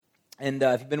And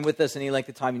if you've been with us any length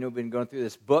of time, you know we've been going through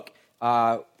this book,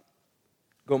 going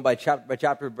by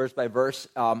chapter, verse by verse.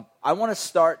 I want to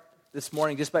start this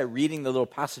morning just by reading the little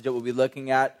passage that we'll be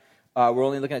looking at. We're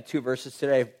only looking at 2 verses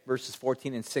today, verses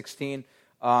 14 and 16.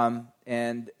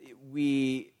 And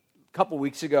we, a couple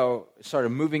weeks ago, started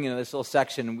moving into this little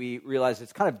section, and we realized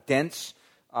it's kind of dense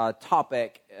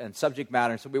topic and subject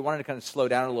matter, so we wanted to kind of slow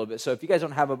down a little bit. So if you guys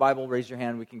don't have a Bible, raise your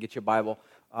hand. We can get you a Bible.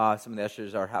 Some of the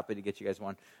ushers are happy to get you guys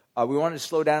one. We wanted to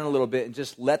slow down a little bit and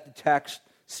just let the text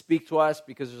speak to us,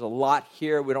 because there's a lot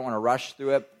here. We don't want to rush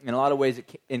through it. In a lot of ways,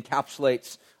 it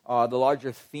encapsulates the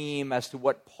larger theme as to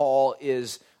what Paul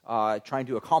is trying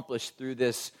to accomplish through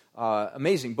this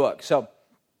amazing book. So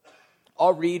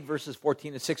I'll read verses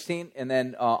 14 to 16, and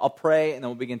then I'll pray, and then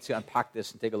we'll begin to unpack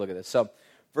this and take a look at this. So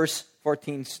verse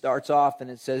 14 starts off, and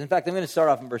it says, in fact, I'm going to start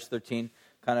off in verse 13,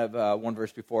 kind of one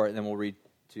verse before, and then we'll read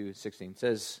to 16. It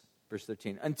says, verse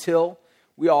 13, until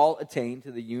we all attain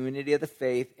to the unity of the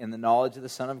faith and the knowledge of the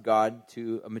Son of God,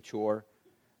 to a mature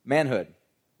manhood.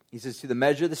 He says, to the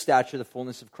measure of the stature, the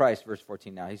fullness of Christ, verse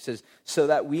 14 now. He says, so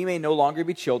that we may no longer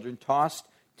be children, tossed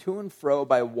to and fro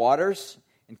by waters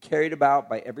and carried about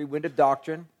by every wind of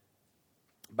doctrine,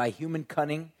 by human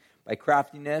cunning, by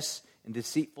craftiness and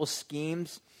deceitful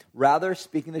schemes. Rather,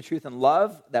 speaking the truth in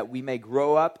love, that we may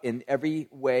grow up in every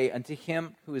way unto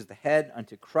him who is the head,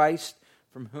 unto Christ,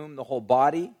 from whom the whole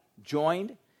body,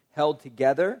 joined, held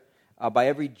together by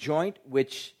every joint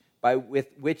with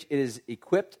which it is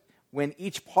equipped, when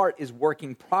each part is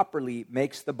working properly,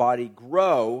 makes the body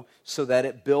grow so that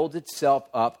it builds itself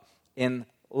up in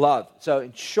love. So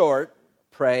in short,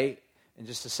 pray in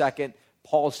just a second.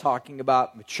 Paul's talking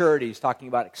about maturity. He's talking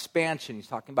about expansion. He's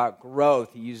talking about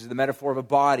growth. He uses the metaphor of a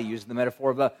body. He uses the metaphor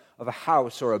of a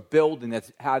house or a building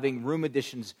that's having room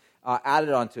additions added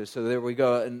onto it. So there we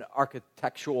go, an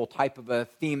architectural type of a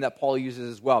theme that Paul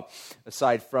uses as well,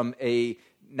 aside from a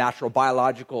natural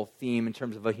biological theme in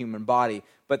terms of a human body.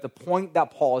 But the point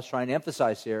that Paul is trying to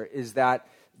emphasize here is that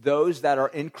those that are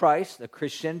in Christ, the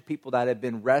Christian, people that have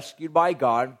been rescued by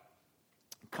God,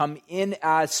 come in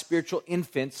as spiritual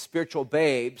infants, spiritual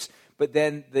babes, but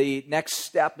then the next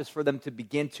step is for them to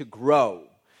begin to grow,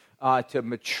 to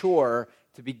mature,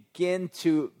 to begin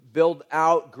to build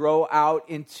out, grow up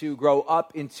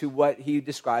into what he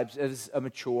describes as a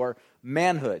mature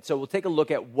manhood. So we'll take a look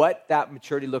at what that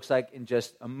maturity looks like in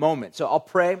just a moment. So I'll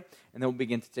pray, and then we'll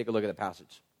begin to take a look at the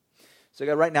passage. So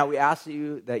God, right now we ask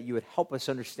that you would help us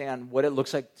understand what it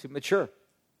looks like to mature.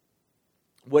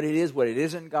 What it is, what it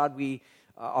isn't. God, we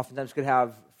oftentimes could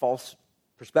have false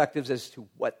perspectives as to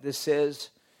what this is.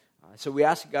 So we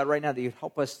ask God right now that you'd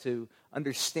help us to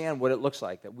understand what it looks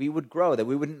like, that we would grow, that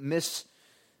we wouldn't miss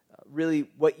really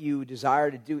what you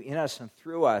desire to do in us and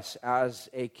through us as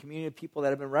a community of people that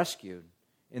have been rescued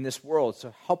in this world.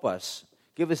 So help us.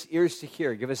 Give us ears to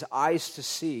hear. Give us eyes to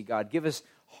see, God. Give us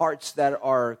hearts that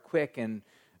are quick and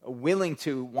willing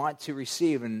to want to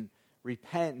receive and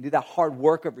repent and do that hard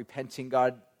work of repenting,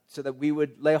 God, so that we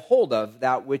would lay hold of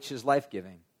that which is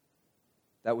life-giving,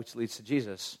 that which leads to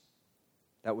Jesus,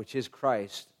 that which is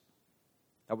Christ,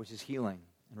 that which is healing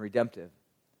and redemptive.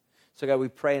 So God, we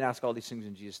pray and ask all these things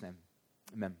in Jesus' name.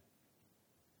 Amen.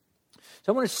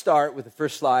 So I want to start with the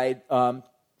first slide.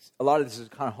 A lot of this is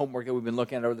kind of homework that we've been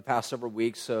looking at over the past several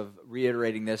weeks of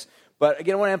reiterating this. But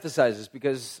again, I want to emphasize this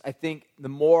because I think the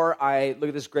more I look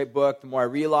at this great book, the more I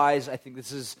realize I think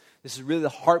this is really the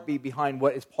heartbeat behind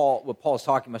what Paul is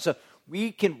talking about. So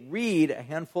we can read a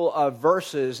handful of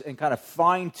verses and kind of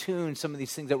fine-tune some of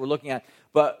these things that we're looking at.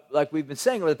 But like we've been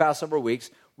saying over the past several weeks,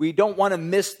 we don't want to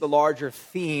miss the larger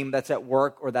theme that's at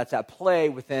work or that's at play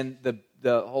within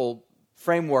the whole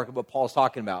framework of what Paul's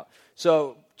talking about.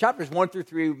 So chapters 1 through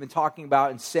 3, we've been talking about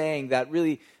and saying that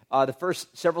really the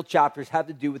first several chapters have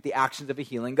to do with the actions of a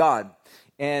healing God.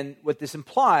 And what this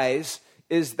implies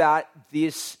is that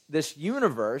this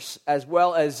universe, as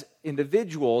well as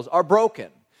individuals, are broken.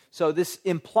 So this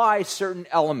implies certain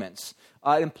elements.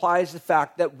 It implies the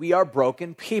fact that we are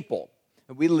broken people.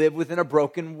 And we live within a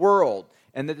broken world.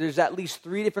 And that there's at least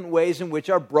 3 different ways in which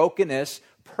our brokenness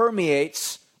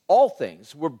permeates all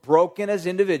things. We're broken as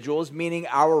individuals, meaning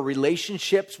our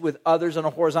relationships with others on a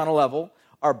horizontal level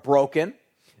are broken.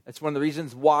 That's one of the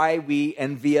reasons why we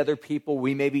envy other people.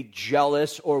 We may be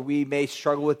jealous, or we may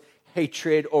struggle with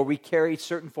hatred, or we carry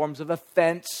certain forms of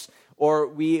offense, or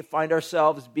we find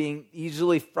ourselves being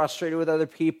easily frustrated with other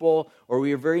people, or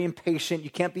we are very impatient. You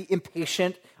can't be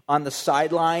impatient on the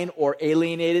sideline or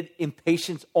alienated.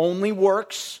 Impatience only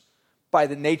works by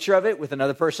the nature of it with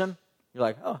another person. You're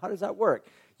like, oh, how does that work?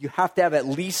 You have to have at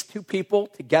least 2 people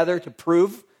together to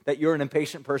prove that you're an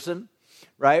impatient person,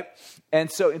 right?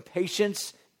 And so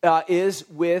impatience is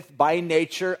with, by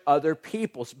nature, other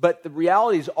people. But the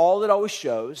reality is, all it always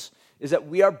shows is that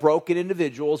we are broken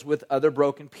individuals with other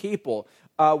broken people.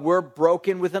 We're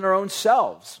broken within our own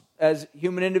selves as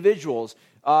human individuals.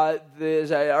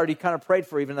 As I already kind of prayed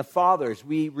for even the fathers,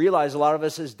 we realize a lot of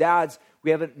us as dads, we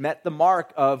haven't met the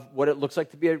mark of what it looks like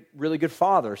to be a really good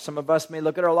father. Some of us may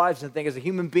look at our lives and think, as a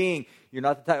human being, you're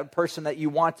not the type of person that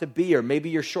you want to be, or maybe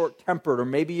you're short-tempered, or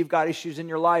maybe you've got issues in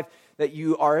your life that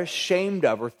you are ashamed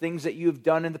of, or things that you've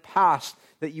done in the past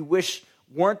that you wish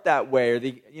weren't that way. Or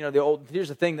here's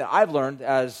the thing that I've learned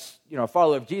as a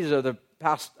follower of Jesus over the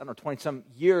past 20-some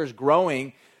years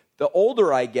growing. The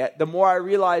older I get, the more I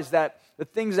realize that the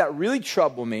things that really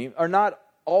trouble me are not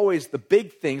always the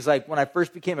big things, like when I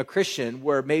first became a Christian,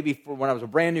 where maybe when I was a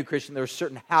brand new Christian, there were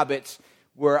certain habits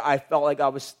where I felt like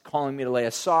God was calling me to lay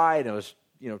aside. I was,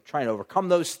 trying to overcome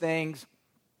those things.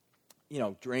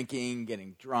 Drinking,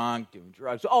 getting drunk, doing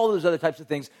drugs, all those other types of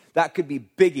things, that could be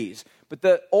biggies. But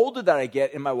the older that I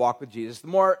get in my walk with Jesus, the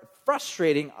more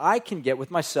frustrating I can get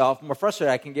with myself,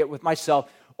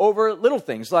 over little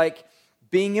things like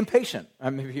being impatient.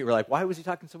 Maybe you were like, why was he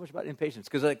talking so much about impatience?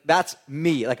 Because that's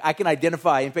me. I can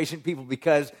identify impatient people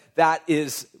because that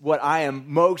is what I am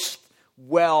most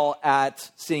well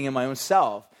at seeing in my own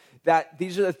self. That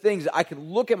these are the things that I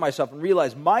can look at myself and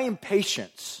realize my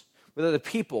impatience with other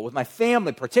people, with my family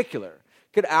in particular,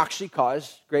 could actually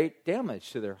cause great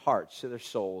damage to their hearts, to their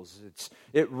souls.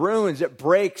 It ruins, it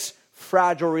breaks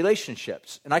fragile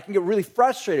relationships. And I can get really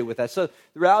frustrated with that. So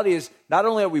the reality is, not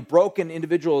only are we broken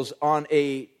individuals on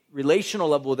a relational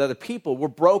level with other people, we're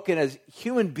broken as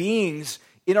human beings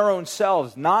in our own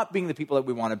selves, not being the people that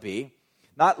we want to be,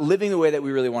 not living the way that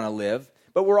we really want to live,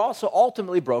 but we're also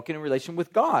ultimately broken in relation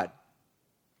with God.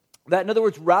 That, in other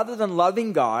words, rather than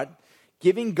loving God,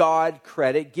 giving God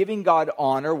credit, giving God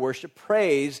honor, worship,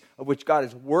 praise, of which God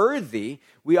is worthy,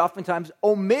 we oftentimes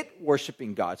omit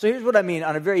worshiping God. So here's what I mean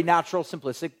on a very natural,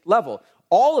 simplistic level.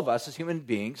 All of us as human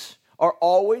beings are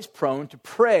always prone to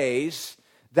praise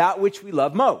that which we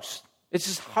love most. It's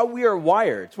just how we are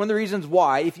wired. It's one of the reasons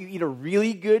why, if you eat a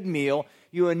really good meal,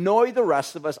 you annoy the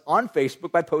rest of us on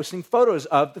Facebook by posting photos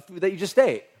of the food that you just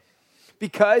ate,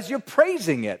 because you're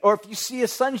praising it. Or if you see a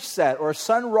sunset or a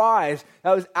sunrise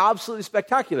that was absolutely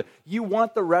spectacular, you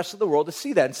want the rest of the world to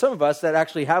see that. And some of us that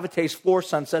actually have a taste for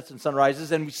sunsets and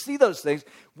sunrises, and we see those things,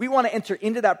 we want to enter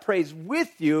into that praise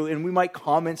with you, and we might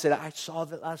comment, say, I saw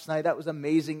that last night, that was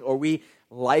amazing, or we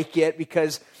like it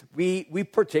because we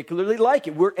particularly like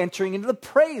it. We're entering into the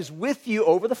praise with you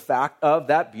over the fact of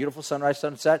that beautiful sunrise,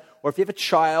 sunset. Or if you have a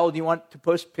child, you want to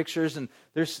post pictures, and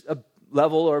there's a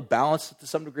level or balance to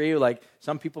some degree. Like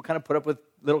some people kind of put up with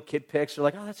little kid pics. They're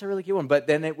like, oh, that's a really cute one. But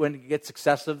then when it gets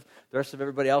excessive, the rest of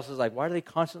everybody else is like, why do they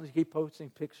constantly keep posting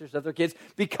pictures of their kids?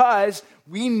 Because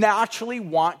we naturally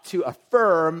want to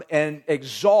affirm and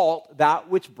exalt that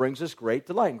which brings us great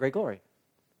delight and great glory,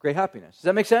 great happiness. Does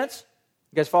that make sense?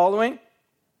 You guys following?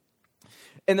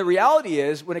 And the reality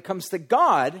is, when it comes to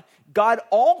God, God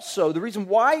also, the reason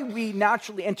why we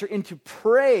naturally enter into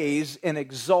praise and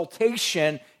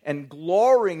exaltation and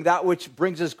glorying that which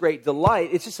brings us great delight,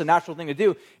 it's just a natural thing to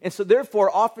do. And so therefore,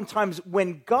 oftentimes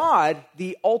when God,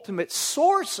 the ultimate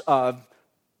source of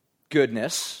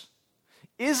goodness,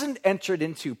 isn't entered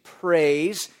into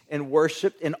praise and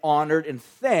worshiped and honored and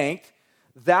thanked,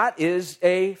 that is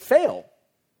a fail.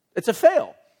 It's a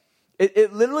fail.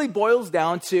 It literally boils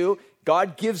down to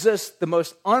God gives us the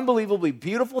most unbelievably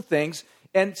beautiful things,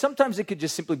 and sometimes it could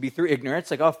just simply be through ignorance,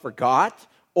 like, oh, I forgot,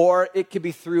 or it could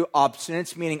be through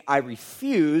obstinance, meaning I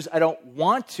refuse, I don't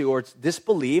want to, or it's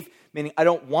disbelief, meaning I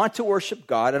don't want to worship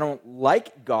God, I don't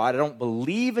like God, I don't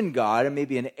believe in God, I'm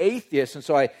maybe an atheist, and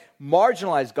so I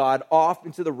marginalize God off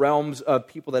into the realms of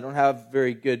people that don't have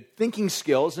very good thinking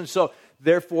skills, and so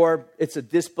therefore it's a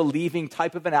disbelieving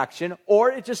type of an action,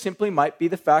 or it just simply might be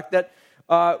the fact that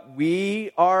we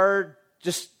are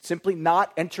just simply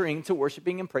not entering into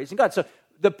worshiping and praising God. So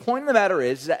the point of the matter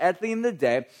is that at the end of the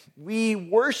day, we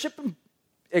worship and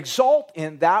exalt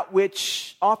in that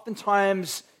which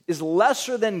oftentimes is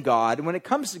lesser than God. And when it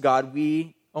comes to God,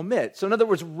 we omit. So in other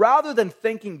words, rather than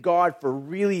thanking God for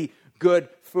really good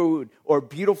food or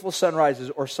beautiful sunrises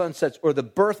or sunsets or the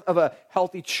birth of a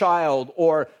healthy child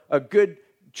or a good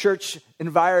church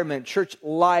environment, church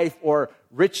life, or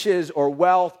riches or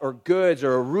wealth or goods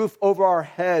or a roof over our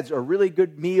heads or a really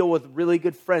good meal with really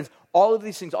good friends, all of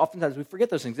these things, oftentimes we forget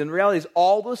those things. And the reality is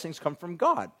all those things come from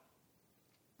God.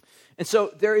 And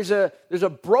so there's a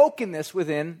brokenness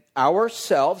within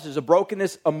ourselves. There's a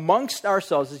brokenness amongst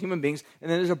ourselves as human beings, and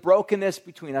then there's a brokenness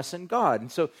between us and God. And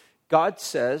so God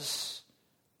says,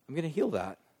 I'm going to heal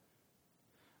that.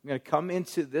 I'm going to come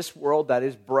into this world that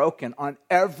is broken on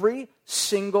every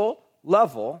single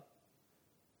level.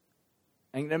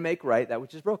 I'm going to make right that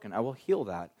which is broken. I will heal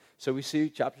that. So we see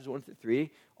chapters 1 through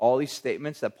 3, all these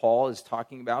statements that Paul is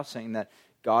talking about, saying that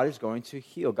God is going to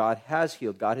heal. God has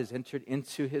healed. God has entered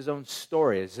into his own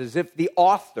story. It's as if the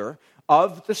author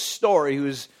of the story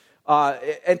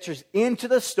enters into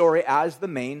the story as the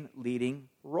main leading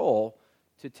role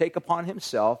to take upon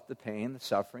himself the pain, the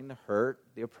suffering, the hurt,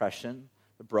 the oppression,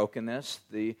 the brokenness,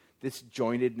 the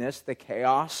disjointedness, the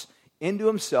chaos into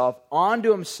himself,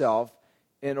 onto himself,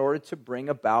 in order to bring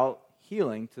about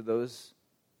healing to those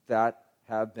that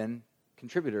have been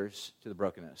contributors to the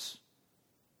brokenness.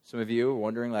 Some of you are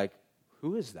wondering,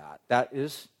 who is that? That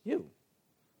is you.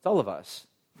 It's all of us.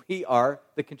 We are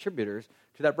the contributors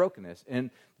to that brokenness. And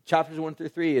chapters 1 through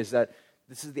 3 is that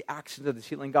this is the actions of this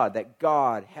healing God, that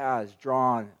God has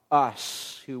drawn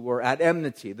us who were at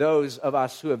enmity, those of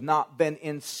us who have not been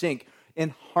in sync,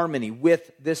 in harmony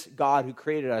with this God who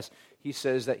created us. He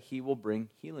says that he will bring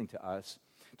healing to us.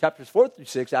 Chapters 4 through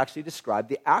 6 actually describe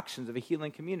the actions of a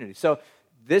healing community. So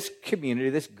this community,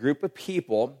 this group of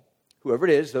people, whoever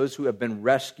it is, those who have been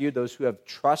rescued, those who have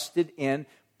trusted in,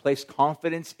 placed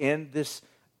confidence in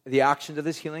the actions of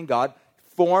this healing God,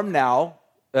 form now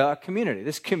a community.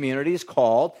 This community is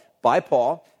called, by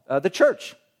Paul, the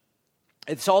church.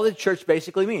 It's all the church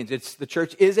basically means. The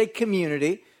church is a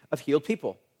community of healed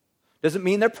people. Doesn't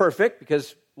mean they're perfect,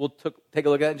 because we'll take a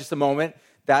look at it in just a moment,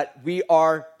 that we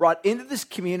are brought into this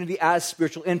community as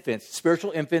spiritual infants.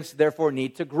 Spiritual infants, therefore,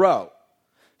 need to grow.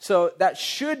 So that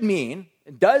should mean,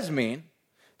 it does mean,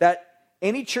 that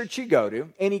any church you go to,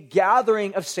 any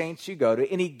gathering of saints you go to,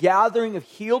 any gathering of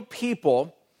healed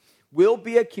people will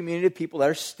be a community of people that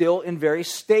are still in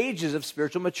various stages of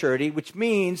spiritual maturity, which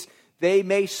means they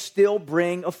may still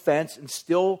bring offense and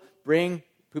still bring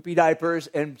poopy diapers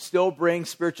and still bring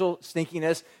spiritual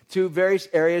stinkiness to various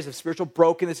areas of spiritual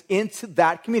brokenness into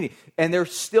that community. And they're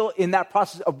still in that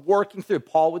process of working through.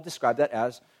 Paul would describe that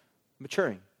as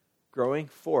maturing, growing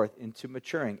forth into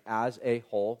maturing as a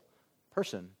whole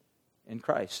person in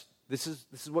Christ. This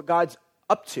is what God's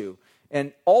up to.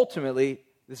 And ultimately,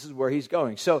 this is where he's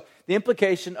going. So the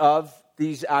implication of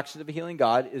these actions of a healing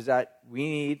God is that we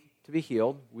need to be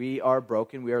healed. We are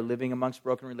broken. We are living amongst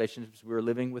broken relationships. We are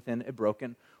living within a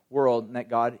broken world, and that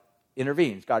God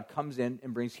intervenes. God comes in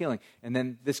and brings healing. And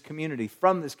then this community,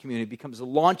 from this community, becomes a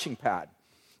launching pad,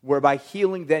 whereby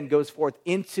healing then goes forth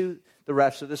into the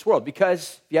rest of this world.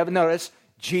 Because, if you haven't noticed,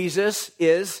 Jesus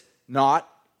is not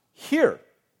here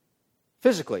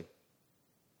physically.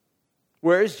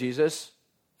 Where is Jesus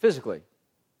physically?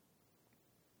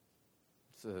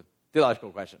 It's a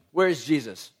theological question. Where is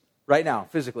Jesus right now,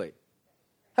 physically?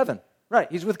 Heaven.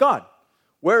 Right, he's with God.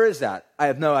 Where is that? I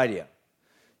have no idea.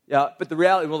 Yeah, but the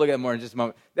reality, we'll look at it more in just a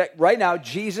moment, that right now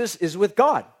Jesus is with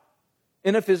God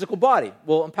in a physical body.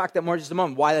 We'll unpack that more in just a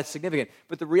moment, why that's significant.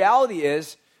 But the reality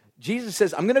is, Jesus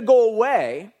says, I'm going to go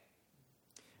away,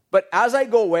 but as I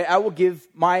go away, I will give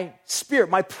my spirit,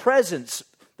 my presence,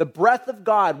 the breath of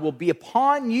God will be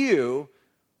upon you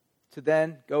to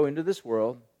then go into this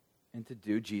world and to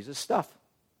do Jesus stuff.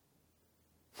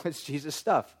 What's Jesus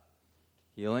stuff?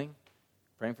 Healing,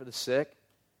 praying for the sick,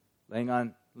 laying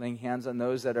hands on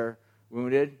those that are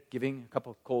wounded, giving a cup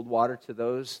of cold water to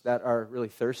those that are really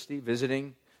thirsty,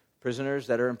 visiting prisoners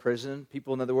that are in prison,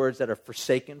 people, in other words, that are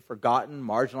forsaken, forgotten,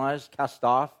 marginalized, cast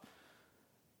off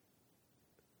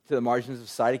to the margins of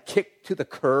society, kicked to the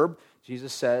curb.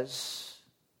 Jesus says,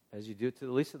 as you do it to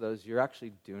the least of those, you're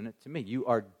actually doing it to me. You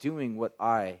are doing what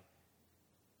I,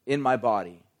 in my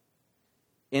body,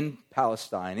 in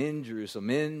Palestine, in Jerusalem,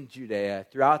 in Judea,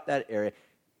 throughout that area,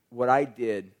 what I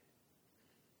did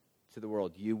to the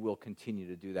world, you will continue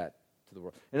to do that to the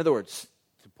world. In other words,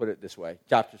 to put it this way,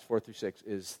 chapters 4 through 6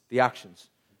 is the actions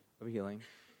of a healing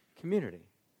community.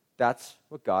 That's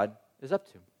what God is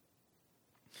up to.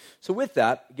 So with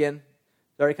that, again,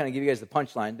 I already kind of give you guys the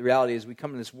punchline. The reality is we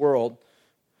come in this world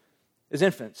as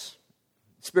infants,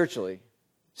 spiritually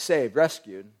saved,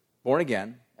 rescued, born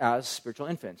again as spiritual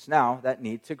infants. Now that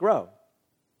need to grow.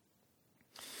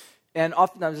 And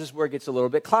oftentimes this is where it gets a little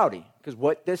bit cloudy, because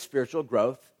what does spiritual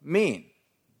growth mean?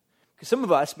 Because some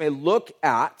of us may look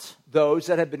at those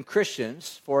that have been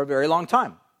Christians for a very long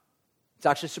time. It's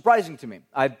actually surprising to me.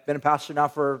 I've been a pastor now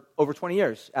for over 20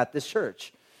 years at this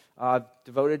church. I've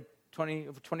devoted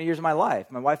over 20 years of my life,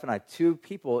 my wife and I, to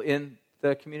people in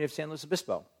the community of San Luis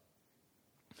Obispo.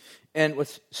 And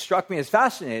what struck me as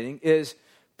fascinating is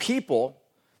people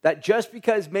that just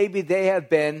because maybe they have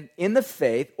been in the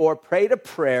faith or prayed a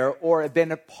prayer or have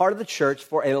been a part of the church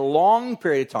for a long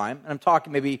period of time, and I'm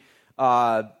talking maybe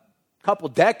a couple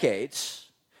decades,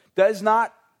 does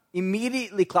not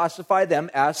immediately classify them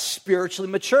as spiritually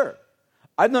mature.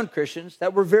 I've known Christians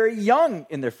that were very young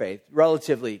in their faith,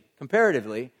 relatively,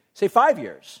 comparatively, say 5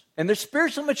 years, and they're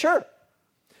spiritually mature.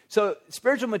 So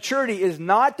spiritual maturity is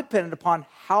not dependent upon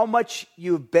how much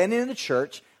you've been in the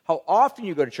church, how often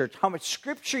you go to church, how much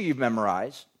scripture you've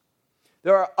memorized.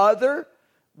 There are other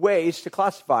ways to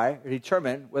classify or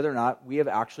determine whether or not we have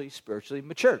actually spiritually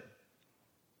matured.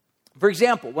 For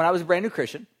example, when I was a brand new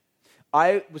Christian,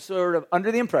 I was sort of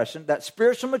under the impression that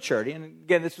spiritual maturity, and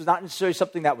again, this was not necessarily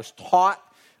something that was taught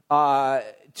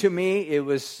to me. It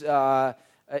was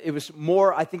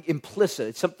more, I think, implicit.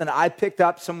 It's something I picked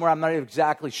up somewhere. I'm not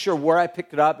exactly sure where I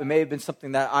picked it up. It may have been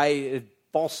something that I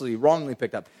falsely, wrongly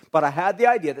picked up. But I had the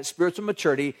idea that spiritual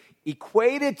maturity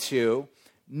equated to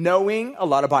knowing a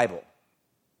lot of Bible.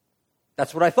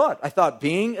 That's what I thought. I thought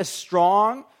being a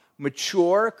strong,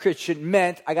 mature Christian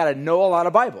meant I got to know a lot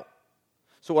of Bible.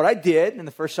 So what I did in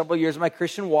the first several years of my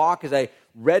Christian walk is I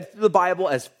read through the Bible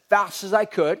as fast as I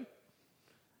could.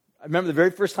 I remember the very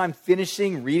first time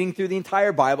reading through the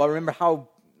entire Bible. I remember how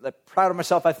proud of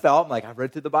myself I felt. I'm like, I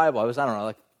read through the Bible. I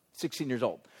was, 16 years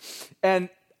old. And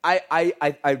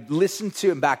I listened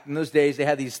to, and back in those days, they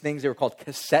had these things, they were called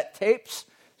cassette tapes.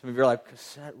 Some of you are like,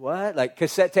 cassette what? Like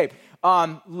cassette tape.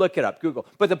 Look it up, Google.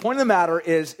 But the point of the matter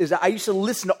is that I used to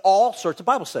listen to all sorts of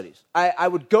Bible studies. I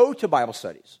would go to Bible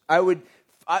studies.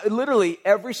 Literally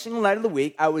every single night of the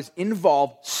week, I was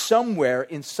involved somewhere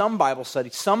in some Bible study,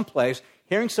 someplace,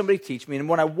 hearing somebody teach me. And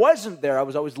when I wasn't there, I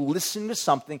was always listening to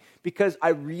something because I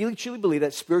really, truly believe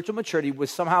that spiritual maturity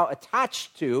was somehow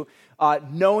attached to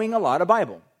knowing a lot of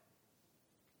Bible.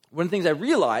 One of the things I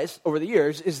realized over the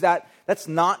years is that that's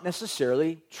not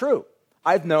necessarily true.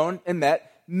 I've known and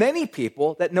met many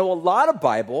people that know a lot of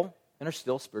Bible and are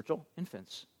still spiritual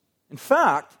infants. In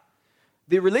fact,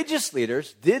 the religious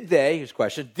leaders, here's a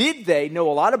question, did they know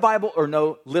a lot of Bible or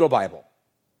know little Bible?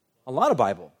 A lot of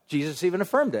Bible. Jesus even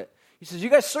affirmed it. He says, you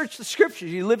guys search the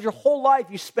scriptures, you live your whole life,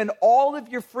 you spend all of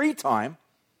your free time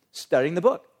studying the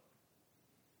book.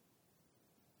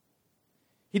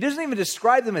 He doesn't even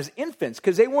describe them as infants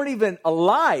because they weren't even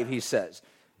alive, he says.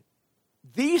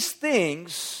 These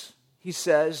things, he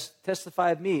says,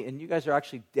 testify of me, and you guys are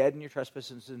actually dead in your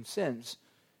trespasses and sins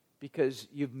because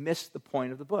you've missed the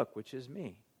point of the book, which is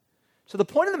me. So the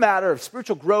point of the matter of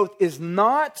spiritual growth is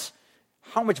not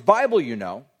how much Bible you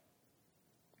know,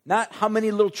 not how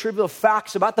many little trivial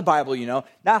facts about the Bible you know,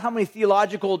 not how many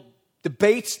theological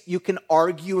debates you can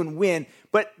argue and win,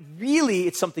 but really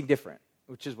it's something different,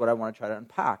 which is what I want to try to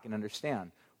unpack and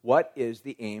understand. What is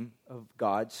the aim of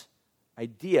God's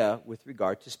idea with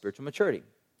regard to spiritual maturity?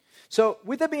 So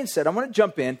with that being said, I want to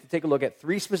jump in to take a look at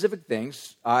three specific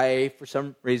things. For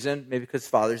some reason, maybe because it's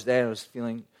Father's Day, I was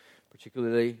feeling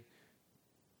particularly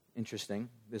interesting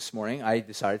this morning. I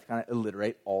decided to kind of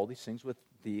alliterate all these things with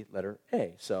the letter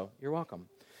A. So you're welcome.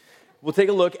 We'll take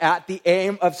a look at the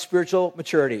aim of spiritual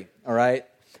maturity, all right?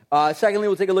 Secondly,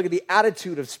 we'll take a look at the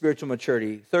attitude of spiritual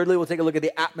maturity. Thirdly, we'll take a look at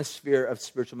the atmosphere of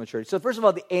spiritual maturity. So first of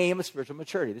all, the aim of spiritual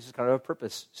maturity. This is kind of a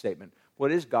purpose statement.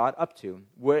 What is God up to?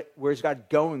 Where's God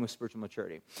going with spiritual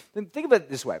maturity? Then think about it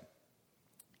this way.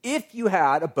 If you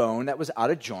had a bone that was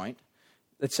out of joint,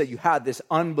 let's say you had this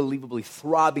unbelievably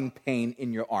throbbing pain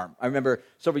in your arm. I remember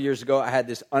several years ago, I had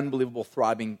this unbelievable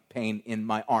throbbing pain in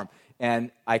my arm.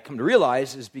 And I come to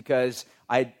realize is because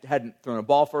I hadn't thrown a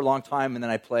ball for a long time, and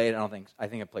then I played, I think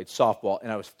I played softball,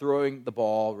 and I was throwing the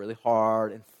ball really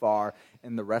hard and far,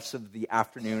 and the rest of the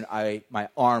afternoon, my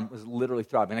arm was literally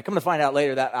throbbing. And I come to find out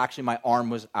later that actually my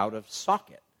arm was out of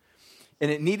socket.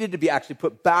 And it needed to be actually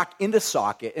put back into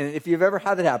socket. And if you've ever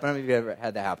had that happen, how many of you have ever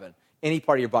had that happen? Any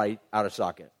part of your body out of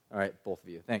socket. All right, both of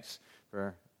you. Thanks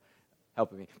for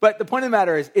helping me. But the point of the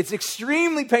matter is, it's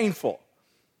extremely painful.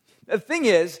 The thing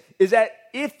is that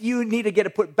if you need to get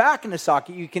it put back in the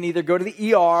socket, you can either go to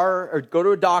the ER or go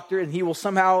to a doctor, and he will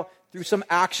somehow, through some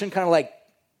action, kind of like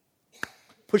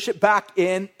push it back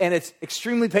in, and it's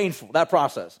extremely painful, that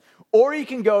process. Or you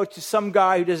can go to some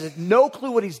guy who has no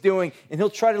clue what he's doing, and he'll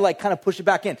try to kind of push it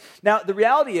back in. Now, the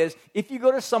reality is, if you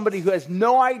go to somebody who has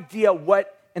no idea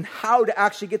what and how to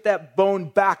actually get that bone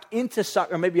back into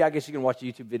socket, or maybe I guess you can watch a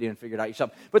YouTube video and figure it out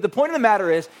yourself. But the point of the matter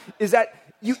is that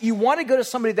you want to go to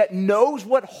somebody that knows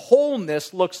what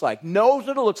wholeness looks like, knows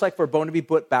what it looks like for a bone to be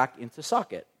put back into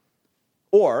socket.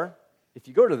 Or, if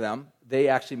you go to them, they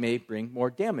actually may bring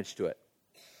more damage to it.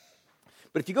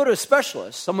 But if you go to a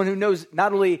specialist, someone who knows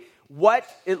not only what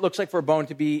it looks like for a bone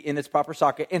to be in its proper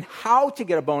socket and how to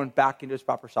get a bone back into its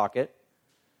proper socket,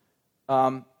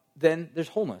 then there's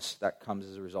wholeness that comes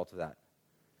as a result of that.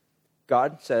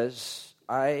 God says,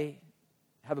 I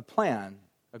have a plan,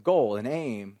 a goal, an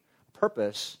aim, a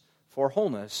purpose for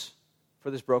wholeness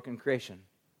for this broken creation,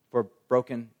 for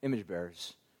broken image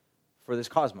bearers, for this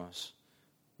cosmos.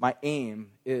 My aim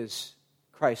is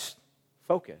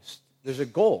Christ-focused. There's a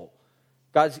goal.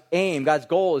 God's aim, God's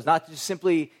goal is not to just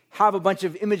simply have a bunch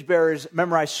of image bearers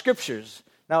memorize scriptures.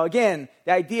 Now, again,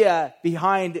 the idea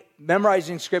behind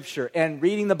memorizing scripture and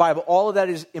reading the Bible, all of that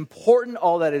is important,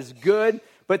 all that is good,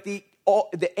 but the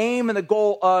aim and the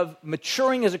goal of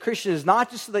maturing as a Christian is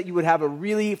not just so that you would have a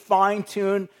really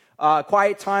fine-tuned,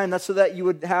 quiet time, not so that you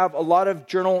would have a lot of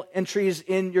journal entries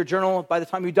in your journal by the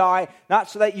time you die, not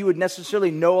so that you would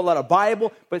necessarily know a lot of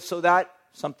Bible, but so that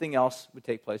something else would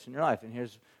take place in your life. And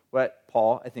here's what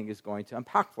Paul, I think, is going to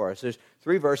unpack for us. There's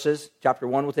 3 verses. Chapter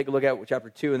 1 we'll take a look at, chapter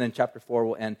 2, and then chapter 4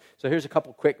 will end. So here's a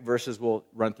couple quick verses we'll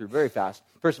run through very fast.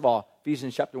 First of all,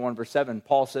 Ephesians chapter 1, verse 7,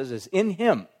 Paul says is, in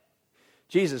him,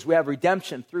 Jesus, we have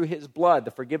redemption through his blood,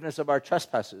 the forgiveness of our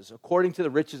trespasses, according to the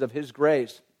riches of his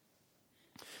grace,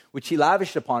 which he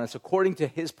lavished upon us, according to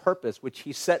his purpose, which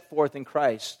he set forth in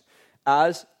Christ,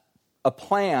 as a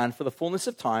plan for the fullness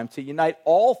of time to unite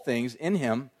all things in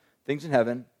him, things in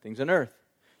heaven, things on earth.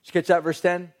 Did you catch that, verse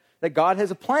 10? That God has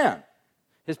a plan.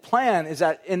 His plan is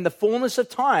that in the fullness of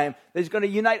time, that he's going to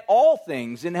unite all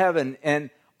things in heaven and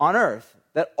on earth.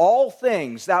 That all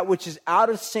things, that which is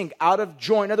out of sync, out of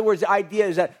joint. In other words, the idea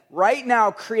is that right now,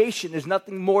 creation is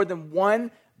nothing more than one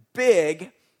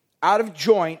big, out of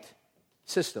joint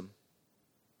system.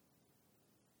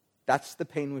 That's the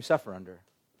pain we suffer under.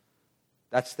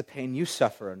 That's the pain you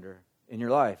suffer under in your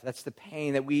life. That's the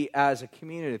pain that we as a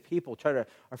community of people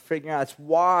are figuring out. It's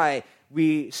why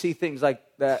we see things like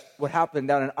that, what happened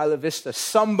down in Isla Vista.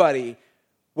 Somebody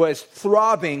was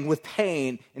throbbing with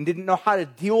pain and didn't know how to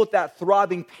deal with that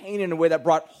throbbing pain in a way that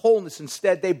brought wholeness.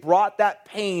 Instead, they brought that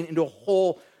pain into a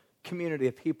whole community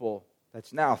of people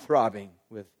that's now throbbing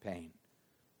with pain.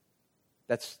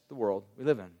 That's the world we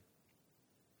live in.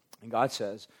 And God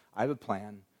says, I have a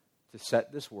plan to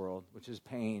set this world, which is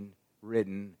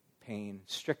pain-ridden,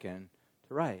 pain-stricken,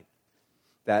 to right.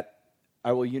 That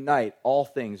I will unite all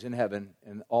things in heaven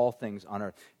and all things on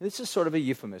earth. And this is sort of a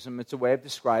euphemism. It's a way of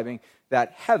describing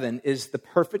that heaven is the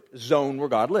perfect zone where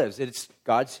God lives. It's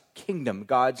God's kingdom,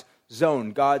 God's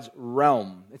zone, God's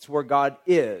realm. It's where God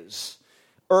is.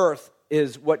 Earth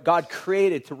is what God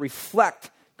created to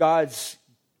reflect God's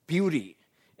beauty.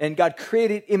 And God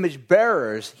created image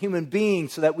bearers, human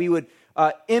beings, so that we would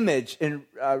image and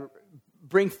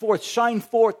bring forth, shine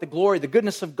forth the glory, the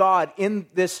goodness of God in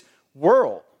this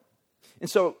world. And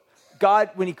so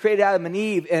God, when he created Adam and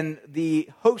Eve and the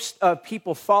host of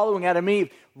people following Adam and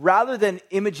Eve, rather than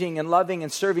imaging and loving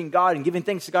and serving God and giving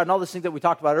thanks to God and all those things that we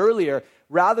talked about earlier,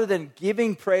 rather than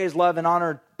giving praise, love, and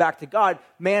honor back to God,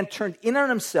 man turned in on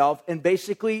himself and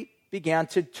basically began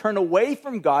to turn away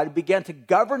from God, began to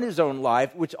govern his own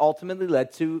life, which ultimately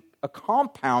led to a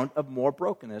compound of more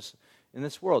brokenness in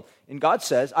this world. And God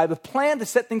says, I have a plan to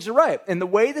set things right. And the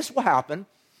way this will happen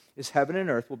is heaven and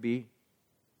earth will be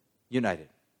united.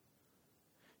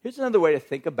 Here's another way to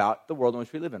think about the world in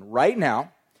which we live in. Right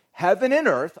now, heaven and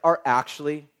earth are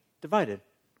actually divided.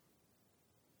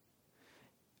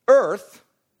 Earth,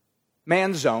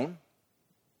 man's zone,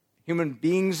 human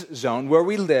beings' zone, where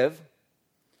we live,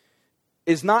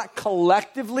 is not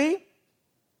collectively,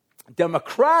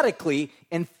 democratically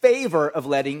in favor of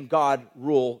letting God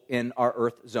rule in our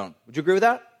earth zone. Would you agree with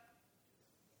that?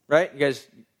 Right? You guys,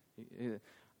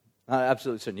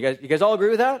 absolutely certain. You guys all agree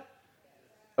with that?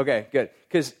 Okay, good.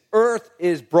 Because earth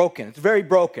is broken. It's very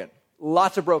broken.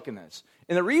 Lots of brokenness.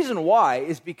 And the reason why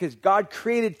is because God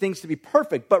created things to be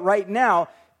perfect, but right now,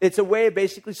 it's a way of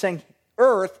basically saying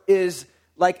earth is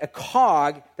like a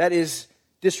cog that is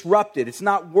disrupted. It's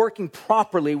not working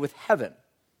properly with heaven.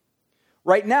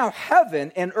 Right now,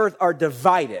 heaven and earth are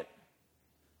divided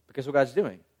because what God's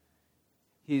doing.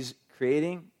 He's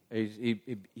creating,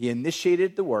 he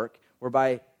initiated the work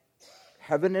whereby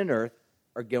heaven and earth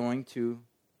are going to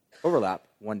overlap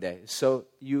one day. So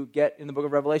you get in the book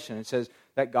of Revelation, it says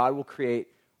that God will create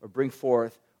or bring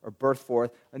forth or birth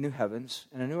forth a new heavens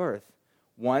and a new earth.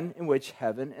 One in which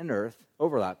heaven and earth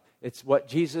overlap. It's what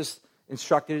Jesus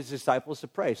instructed his disciples to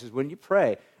pray. He says, when you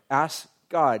pray, ask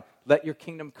God, let your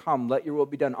kingdom come, let your will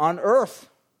be done on earth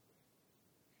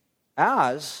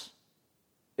as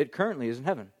it currently is in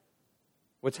heaven.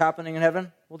 What's happening in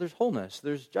heaven? Well, there's wholeness,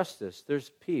 there's justice, there's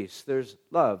peace, there's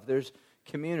love, there's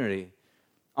community.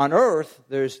 On earth,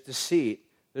 there's deceit,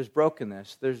 there's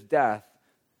brokenness, there's death,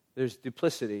 there's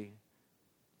duplicity,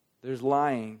 there's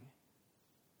lying.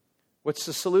 What's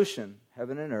the solution?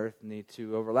 Heaven and earth need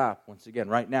to overlap. Once again,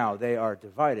 right now, they are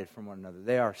divided from one another.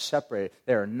 They are separated.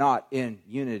 They are not in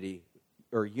unity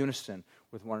or unison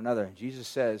with one another. And Jesus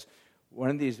says,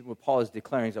 what Paul is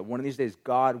declaring is that one of these days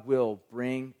God will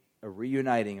bring a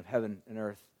reuniting of heaven and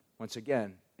earth once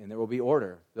again, and there will be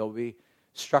order, there will be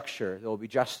structure, there will be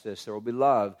justice, there will be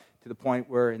love, to the point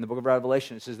where in the book of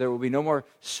Revelation it says there will be no more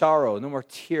sorrow, no more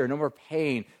tear, no more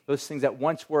pain. Those things that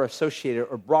once were associated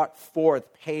or brought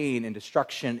forth pain and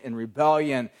destruction and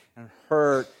rebellion and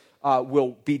hurt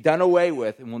will be done away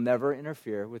with and will never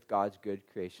interfere with God's good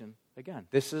creation again.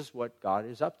 This is what God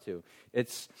is up to.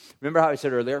 Remember how I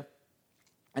said earlier,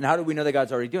 and how do we know that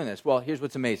God's already doing this? Well, here's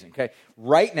what's amazing, okay?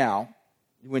 Right now,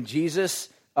 when Jesus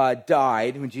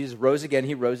died, when Jesus rose again,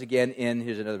 he rose again in,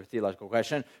 here's another theological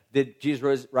question, did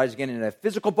Jesus rise again in a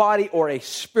physical body or a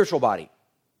spiritual body?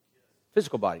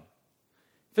 Physical body.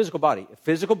 Physical body. A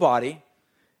physical body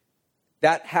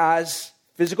that has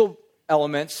physical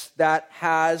elements, that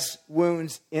has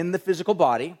wounds in the physical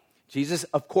body. Jesus,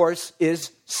 of course,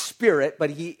 is spirit, but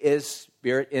he is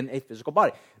spirit in a physical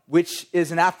body, which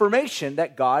is an affirmation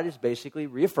that God is basically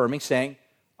reaffirming, saying,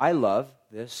 I love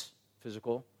this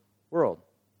physical world.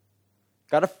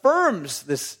 God affirms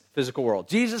this physical world.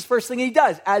 Jesus, first thing he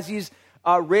does, as he's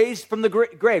raised from the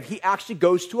grave, he actually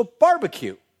goes to a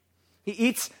barbecue. He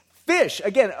eats fish.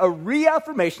 Again, a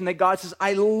reaffirmation that God says,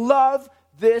 I love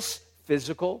this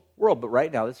physical world. But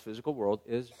right now, this physical world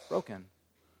is broken.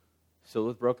 Filled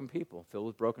with broken people, filled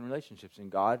with broken relationships. And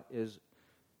God is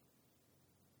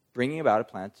bringing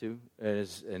about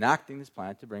is enacting this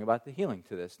plan to bring about the healing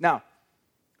to this. Now,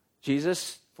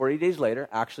 Jesus, 40 days later,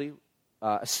 actually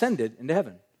ascended into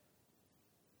heaven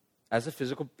as a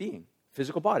physical being,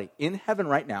 physical body. In heaven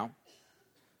right now,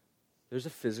 there's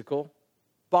a physical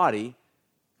body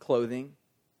clothing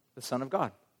the Son of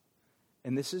God.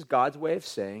 And this is God's way of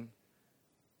saying,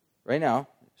 right now,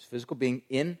 this physical being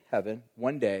in heaven,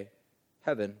 one day,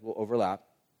 heaven will overlap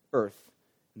earth,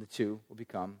 and the two will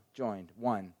become joined.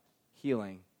 One,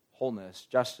 healing, wholeness,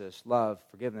 justice, love,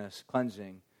 forgiveness,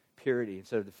 cleansing, purity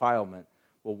instead of defilement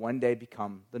will one day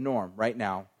become the norm. Right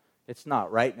now, it's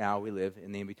not. Right now, we live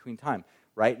in the in-between time.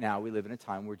 Right now, we live in a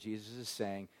time where Jesus is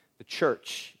saying the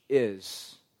church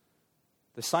is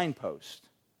the signpost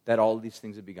that all of these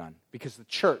things have begun. Because the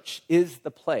church is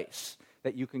the place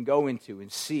that you can go into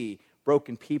and see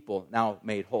broken people now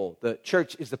made whole. The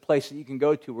church is the place that you can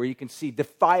go to where you can see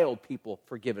defiled people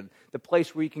forgiven. The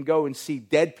place where you can go and see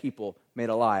dead people made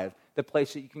alive. The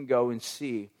place that you can go and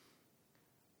see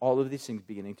all of these things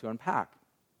beginning to unpack.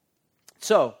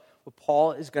 So, what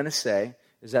Paul is going to say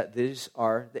is that these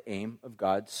are the aim of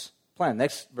God's plan.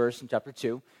 Next verse in chapter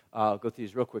 2, I'll go through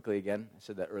these real quickly again. I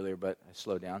said that earlier, but I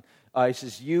slowed down. He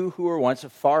says, you who were once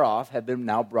far off have been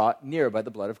now brought near by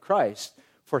the blood of Christ.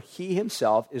 For he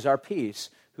himself is our peace,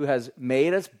 who has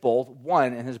made us both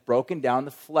one and has broken down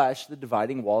the flesh, the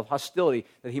dividing wall of hostility,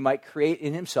 that he might create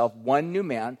in himself one new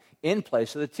man in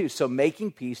place of the two. So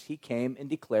making peace, he came and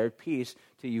declared peace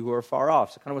to you who are far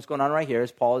off. So kind of what's going on right here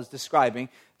is Paul is describing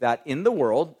that in the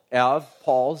world of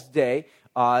Paul's day,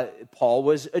 Paul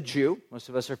was a Jew. Most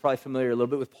of us are probably familiar a little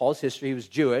bit with Paul's history. He was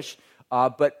Jewish.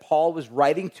 But Paul was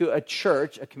writing to a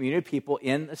church, a community of people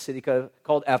in a city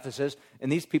called Ephesus,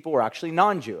 and these people were actually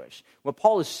non-Jewish. What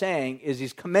Paul is saying is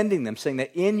he's commending them, saying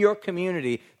that in your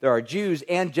community, there are Jews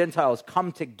and Gentiles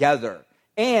come together.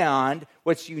 And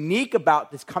what's unique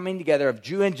about this coming together of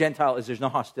Jew and Gentile is there's no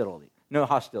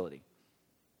hostility.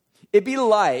 It'd be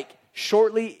like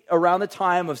shortly around the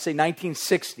time of, say,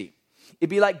 1960, it'd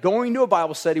be like going to a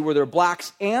Bible study where there are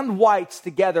blacks and whites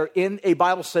together in a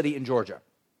Bible study in Georgia.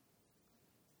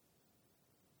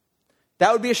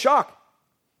 That would be a shock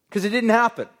because it didn't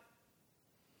happen.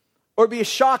 Or it'd be a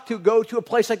shock to go to a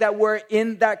place like that where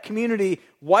in that community,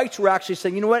 whites were actually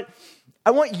saying, you know what,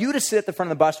 I want you to sit at the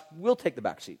front of the bus, we'll take the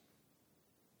back seat.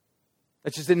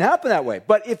 It just didn't happen that way.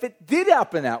 But if it did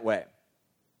happen that way,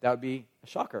 that would be a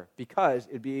shocker because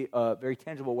it'd be a very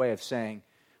tangible way of saying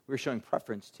we're showing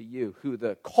preference to you, who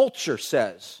the culture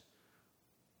says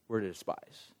we're to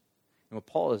despise. And what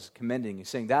Paul is commending is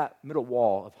saying that middle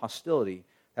wall of hostility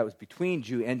that was between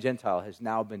Jew and Gentile has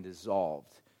now been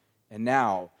dissolved. And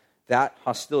now that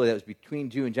hostility that was between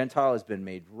Jew and Gentile has been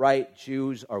made right.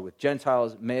 Jews are with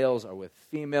Gentiles, males are with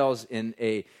females in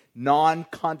a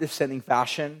non-condescending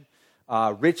fashion.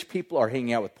 Rich people are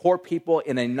hanging out with poor people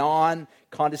in a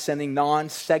non-condescending,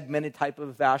 non-segmented type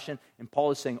of fashion. And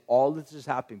Paul is saying all this is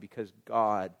happening because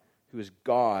God, who is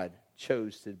God,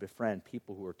 chose to befriend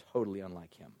people who are totally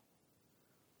unlike him.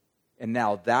 And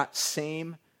now that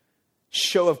same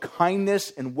show of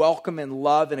kindness and welcome and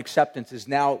love and acceptance is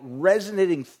now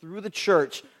resonating through the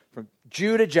church from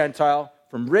Jew to Gentile,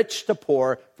 from rich to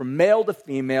poor, from male to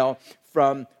female,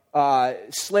 from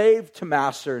slave to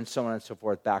master, and so on and so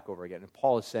forth, back over again. And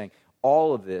Paul is saying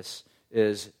all of this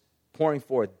is pouring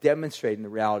forth, demonstrating the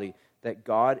reality that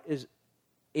God is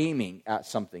aiming at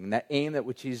something. And that aim that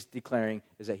which he's declaring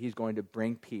is that he's going to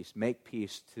bring peace, make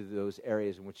peace to those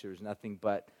areas in which there's nothing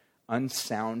but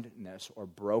unsoundness or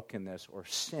brokenness or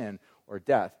sin or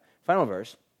death. Final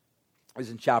verse is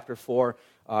in chapter 4,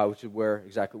 which is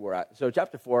exactly where we're at. So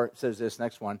chapter 4 says this,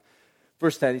 next one.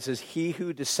 Verse 10, he says, he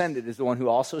who descended is the one who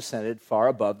also ascended far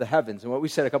above the heavens. And what we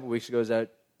said a couple weeks ago is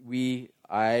that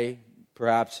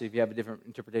perhaps if you have a different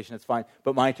interpretation, that's fine.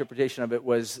 But my interpretation of it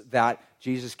was that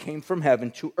Jesus came from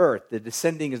heaven to earth. The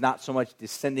descending is not so much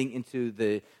descending into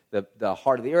the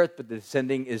heart of the earth, but the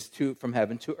descending is from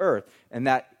heaven to earth. And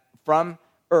that from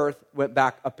earth went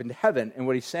back up into heaven. And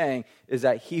what he's saying is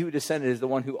that he who descended is the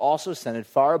one who also ascended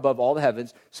far above all the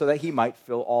heavens so that he might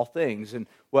fill all things. And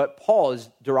what Paul is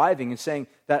deriving and saying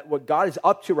that what God is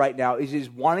up to right now is he's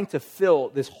wanting to fill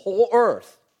this whole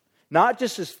earth. Not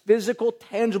just this physical,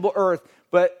 tangible earth,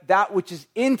 but that which is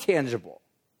intangible.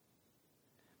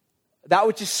 That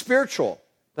which is spiritual,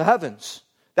 the heavens.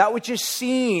 That which is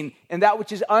seen and that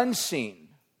which is unseen.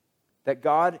 That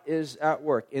God is at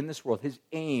work in this world. His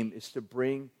aim is to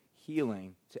bring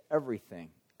healing to everything.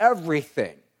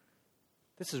 Everything.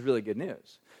 This is really good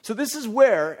news. So this is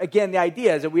where, again, the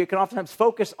idea is that we can oftentimes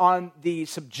focus on the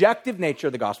subjective nature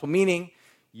of the gospel, meaning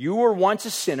you were once a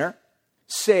sinner,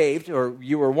 saved, or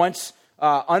you were once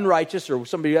unrighteous, or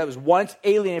somebody that was once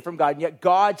alienated from God, and yet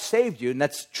God saved you. And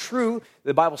that's true.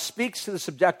 The Bible speaks to the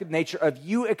subjective nature of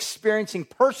you experiencing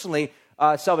personally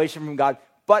salvation from God.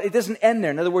 But it doesn't end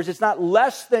there. In other words, it's not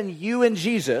less than you and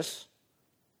Jesus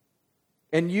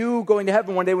and you going to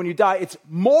heaven one day when you die. It's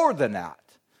more than that.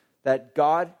 That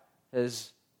God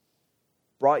has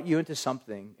brought you into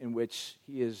something in which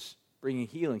he is bringing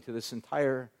healing to this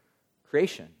entire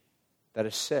creation that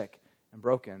is sick and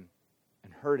broken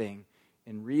and hurting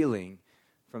and reeling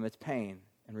from its pain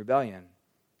and rebellion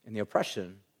and the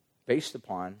oppression based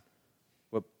upon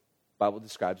what the Bible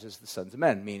describes as the sons of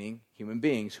men, meaning human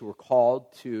beings who were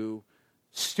called to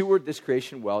steward this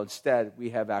creation well. Instead,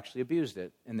 we have actually abused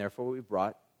it, and therefore we've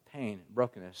brought pain and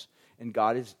brokenness. And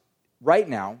God is right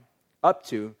now up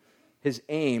to his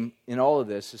aim in all of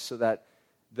this is so that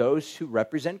those who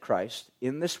represent Christ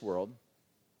in this world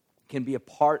can be a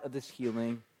part of this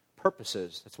healing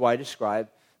purposes. That's why I describe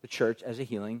the church as a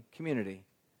healing community.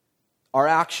 Our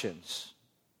actions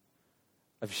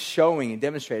of showing and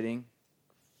demonstrating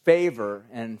favor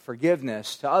and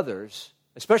forgiveness to others,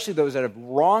 especially those that have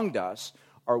wronged us,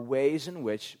 are ways in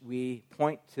which we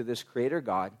point to this Creator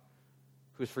God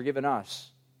who has forgiven us,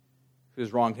 who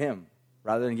has wronged him,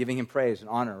 rather than giving him praise and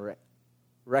honor,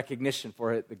 recognition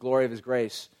for it, the glory of his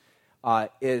grace,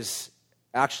 is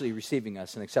actually receiving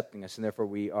us and accepting us, and therefore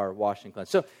we are washed and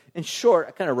cleansed. So, in short,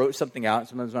 I kind of wrote something out.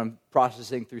 Sometimes when I'm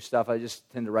processing through stuff, I just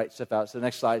tend to write stuff out. So the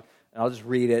next slide, and I'll just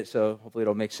read it, so hopefully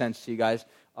it'll make sense to you guys.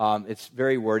 It's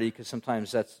very wordy, because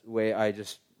sometimes that's the way I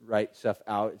just write stuff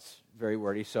out. It's very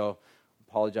wordy, so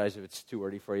apologize if it's too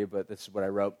wordy for you, but this is what I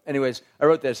wrote. Anyways, I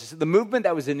wrote this. It said, the movement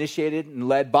that was initiated and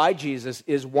led by Jesus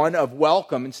is one of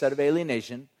welcome instead of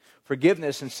alienation,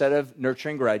 forgiveness instead of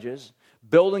nurturing grudges,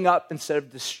 building up instead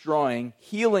of destroying,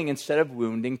 healing instead of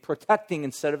wounding, protecting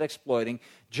instead of exploiting,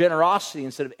 generosity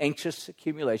instead of anxious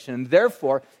accumulation. And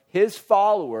therefore, his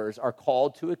followers are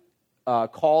called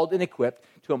and equipped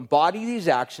to embody these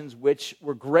actions, which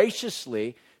were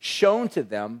graciously shown to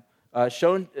them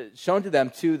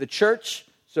to the church.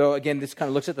 So again, this kind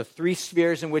of looks at the three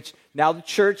spheres in which now the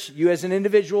church, you as an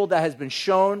individual that has been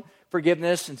shown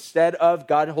forgiveness instead of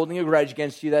God holding a grudge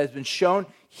against you, that has been shown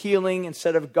healing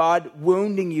instead of God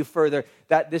wounding you further,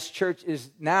 that this church is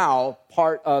now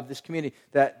part of this community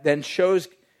that then shows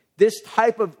this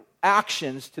type of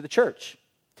actions to the church,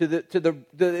 to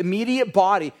the immediate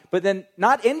body, but then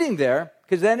not ending there,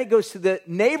 because then it goes to the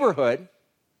neighborhood.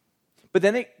 But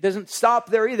then it doesn't stop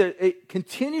there either. It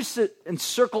continues to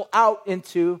encircle out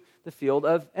into the field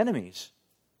of enemies.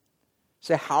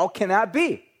 So how can that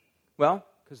be? Well,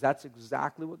 because that's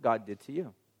exactly what God did to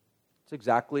you. It's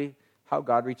exactly how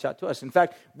God reached out to us. In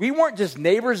fact, we weren't just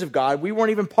neighbors of God. We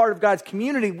weren't even part of God's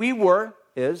community. We were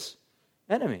his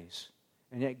enemies.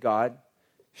 And yet God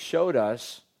showed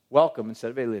us welcome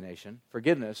instead of alienation,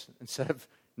 forgiveness instead of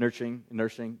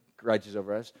nursing grudges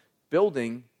over us,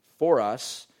 building for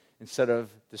us instead of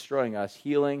destroying us,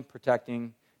 healing,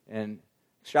 protecting, and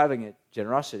extravagant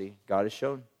generosity God has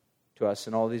shown to us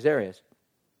in all these areas.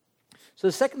 So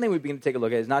the second thing we begin to take a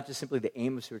look at is not just simply the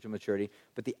aim of spiritual maturity,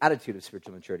 but the attitude of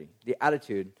spiritual maturity. The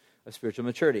attitude of spiritual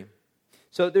maturity.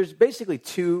 So there's basically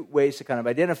two ways to kind of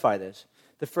identify this.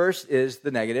 The first is the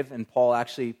negative, and Paul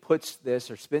actually puts this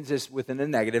or spins this within a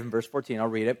negative in verse 14. I'll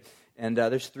read it. And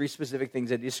there's three specific things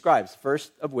that he describes.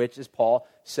 First of which is Paul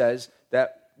says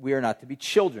that we are not to be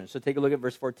children. So take a look at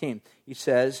verse 14. He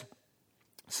says,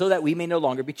 so that we may no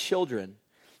longer be children.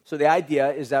 So the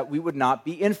idea is that we would not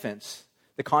be infants.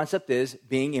 The concept is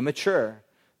being immature.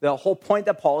 The whole point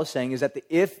that Paul is saying is that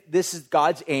if this is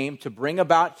God's aim to bring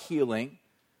about healing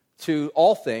to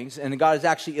all things, and God has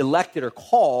actually elected or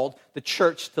called the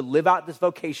church to live out this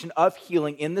vocation of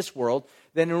healing in this world,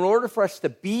 then in order for us to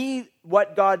be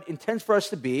what God intends for us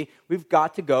to be, we've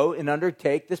got to go and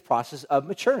undertake this process of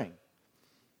maturing.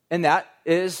 And that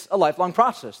is a lifelong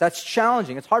process. That's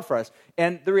challenging. It's hard for us.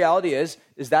 And the reality is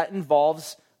that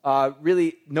involves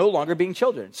really no longer being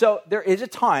children. So there is a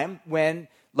time when,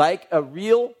 like a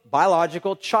real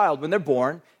biological child, when they're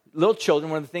born, little children,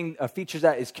 one of the features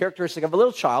that is characteristic of a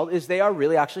little child is they are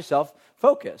really actually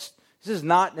self-focused. This is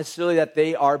not necessarily that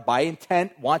they are by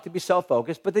intent want to be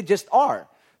self-focused, but they just are.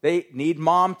 They need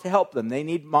mom to help them. They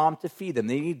need mom to feed them.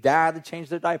 They need dad to change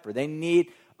their diaper. They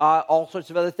need all sorts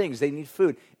of other things. They need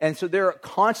food. And so they're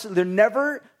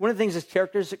never, one of the things that's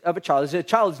characteristic of a child is that a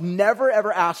child is never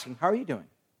ever asking, how are you doing?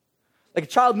 Like a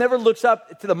child never looks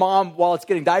up to the mom while it's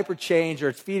getting diaper change or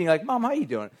it's feeding, like, Mom, how are you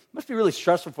doing? It must be really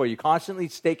stressful for you, constantly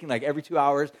staking like every 2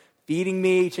 hours, feeding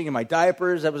me, changing my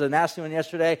diapers. That was a nasty one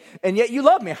yesterday. And yet you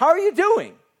love me. How are you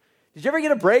doing? Did you ever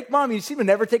get a break, Mom? You seem to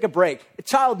never take a break. A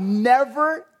child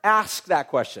never asks that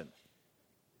question.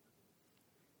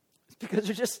 It's because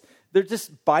they're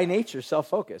just by nature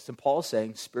self-focused. And Paul is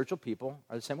saying spiritual people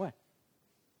are the same way.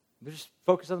 They're just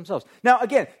focused on themselves. Now,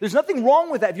 again, there's nothing wrong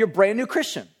with that if you're a brand new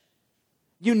Christian.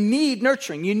 You need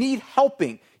nurturing. You need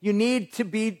helping. You need to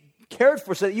be cared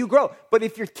for so that you grow. But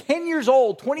if you're 10 years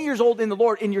old, 20 years old in the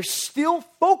Lord, and you're still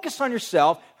focused on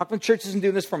yourself, how come church isn't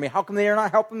doing this for me? How come they are not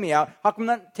helping me out? How come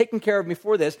they're not taking care of me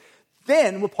for this?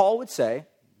 Then what Paul would say,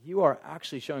 you are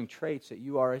actually showing traits that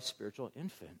you are a spiritual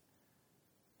infant.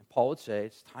 And Paul would say,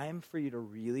 it's time for you to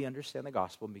really understand the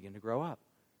gospel and begin to grow up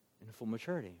into full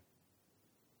maturity.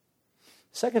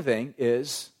 Second thing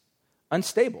is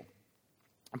unstable.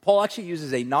 And Paul actually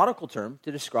uses a nautical term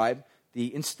to describe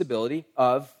the instability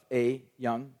of a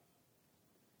young,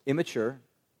 immature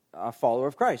follower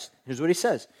of Christ. Here's what he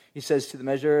says. He says, to the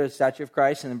measure of the stature of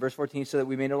Christ, and in verse 14, so that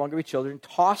we may no longer be children,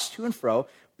 tossed to and fro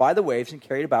by the waves and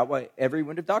carried about by every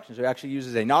wind of doctrine. So he actually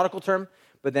uses a nautical term,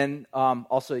 but then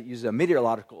also it uses a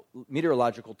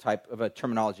meteorological type of a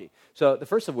terminology. So the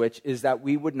first of which is that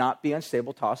we would not be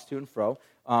unstable, tossed to and fro,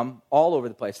 all over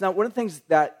the place. Now, one of the things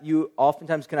that you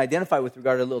oftentimes can identify with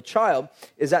regard to a little child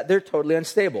is that they're totally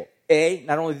unstable.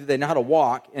 Not only do they know how to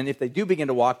walk, and if they do begin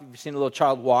to walk, if you've seen a little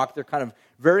child walk, they're kind of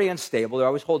very unstable. They're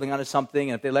always holding on to something,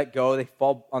 and if they let go, they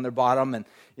fall on their bottom and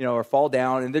or fall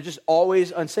down, and they're just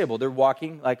always unstable. They're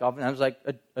walking like oftentimes like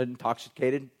an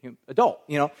intoxicated adult.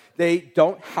 They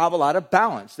don't have a lot of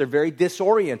balance. They're very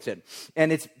disoriented,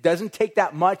 and it doesn't take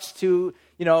that much to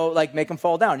like make them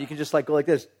fall down. You can just like go like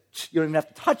this. You don't even have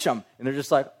to touch them. And they're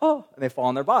just like, oh, and they fall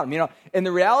on their bottom. And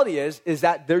the reality is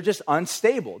that they're just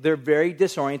unstable. They're very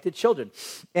disoriented children.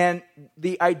 And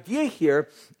the idea here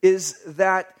is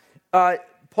that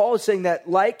Paul is saying that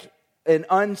like an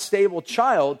unstable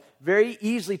child, very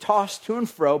easily tossed to and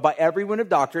fro by every wind of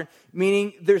doctrine,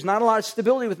 meaning there's not a lot of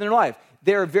stability within their life.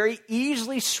 They're very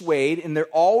easily swayed, and they're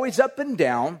always up and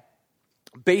down,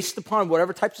 based upon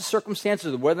whatever types of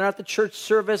circumstances, whether or not the church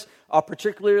service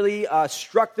particularly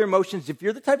struck their emotions. If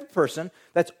you're the type of person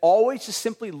that's always just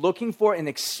simply looking for an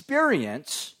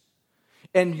experience,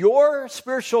 and your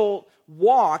spiritual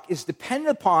walk is dependent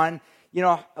upon,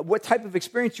 what type of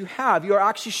experience you have, you are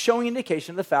actually showing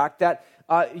indication of the fact that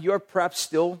you're perhaps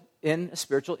still in a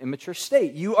spiritual immature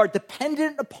state. You are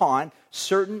dependent upon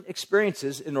certain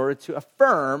experiences in order to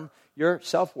affirm your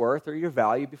self-worth or your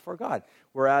value before God.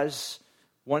 Whereas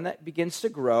one that begins to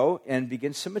grow and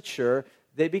begins to mature,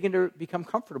 they begin to become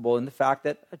comfortable in the fact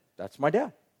that that's my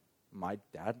dad. My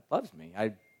dad loves me.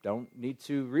 I don't need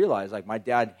to realize like my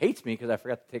dad hates me because I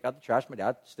forgot to take out the trash. My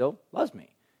dad still loves me,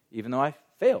 even though I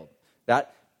failed.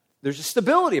 That there's a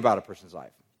stability about a person's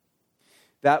life.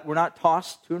 That we're not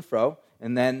tossed to and fro.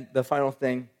 And then the final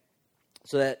thing,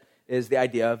 so that is the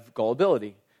idea of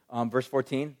gullibility. Verse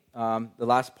 14, the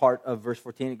last part of verse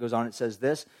 14, it goes on, it says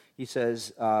this. He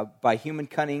says, by human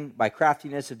cunning, by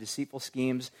craftiness of deceitful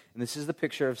schemes. And this is the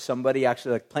picture of somebody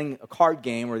actually like playing a card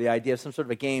game or the idea of some sort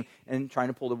of a game and trying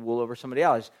to pull the wool over somebody's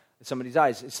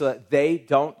eyes so that they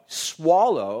don't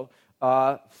swallow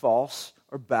false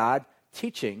or bad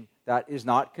teaching that is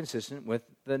not consistent with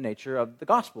the nature of the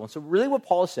gospel. And so really what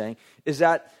Paul is saying is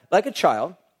that like a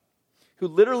child who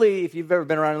literally, if you've ever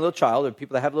been around a little child or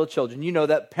people that have little children, you know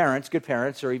that parents, good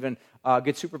parents, or even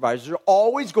good supervisors are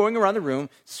always going around the room,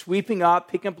 sweeping up,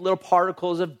 picking up little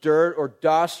particles of dirt or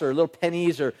dust or little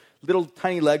pennies or little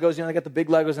tiny Legos. You know, they got the big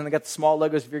Legos and they got the small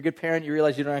Legos. If you're a good parent, you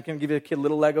realize you're not going to give your kid a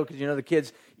little Lego because you know the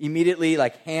kids immediately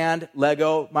hand,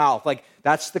 Lego, mouth.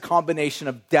 That's the combination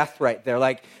of death right there.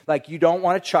 Like you don't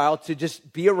want a child to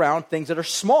just be around things that are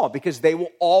small because they will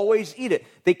always eat it.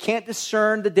 They can't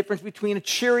discern the difference between a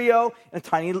Cheerio and a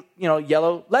tiny,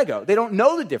 yellow Lego. They don't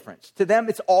know the difference. To them,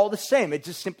 it's all the same. It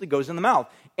just simply goes in the mouth.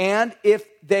 And if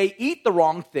they eat the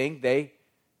wrong thing, they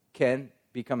can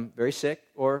become very sick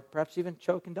or perhaps even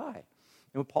choke and die.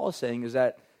 And what Paul is saying is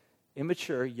that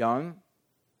immature, young,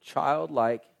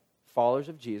 childlike followers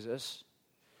of Jesus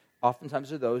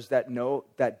oftentimes are those that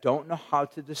don't know how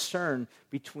to discern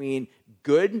between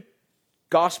good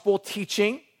gospel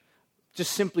teaching,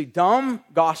 just simply dumb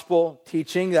gospel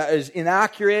teaching that is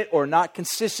inaccurate or not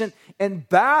consistent, and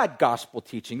bad gospel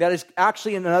teaching that is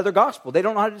actually in another gospel. They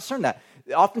don't know how to discern that.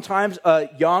 Oftentimes, a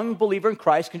young believer in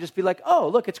Christ can just be like, oh,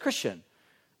 look, it's Christian.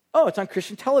 Oh, it's on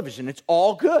Christian television. It's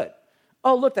all good.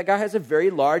 Oh, look, that guy has a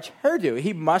very large hairdo.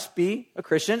 He must be a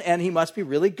Christian, and he must be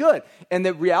really good. And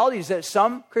the reality is that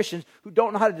some Christians who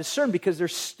don't know how to discern because they're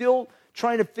still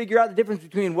trying to figure out the difference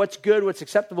between what's good, what's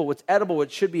acceptable, what's edible, what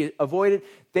should be avoided,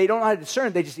 they don't know how to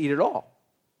discern. They just eat it all.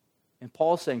 And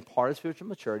Paul is saying part of spiritual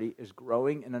maturity is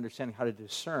growing and understanding how to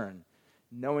discern,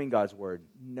 knowing God's word,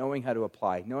 knowing how to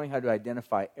apply, knowing how to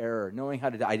identify error, knowing how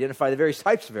to identify the various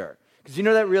types of error. Because you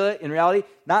know that really, in reality,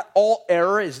 not all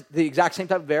error is the exact same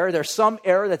type of error. There's some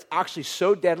error that's actually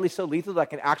so deadly, so lethal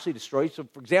that can actually destroy you. So,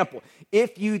 for example,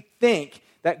 if you think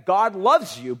that God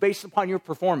loves you based upon your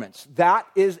performance, that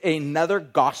is another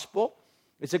gospel.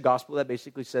 It's a gospel that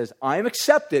basically says, I am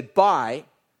accepted by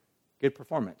good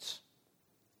performance.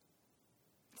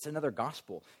 It's another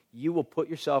gospel. You will put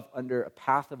yourself under a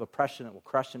path of oppression that will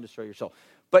crush and destroy your soul.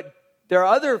 But there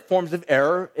are other forms of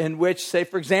error in which, say,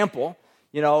 for example,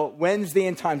 when's the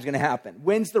end times going to happen?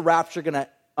 When's the rapture going to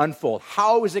unfold?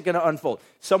 How is it going to unfold?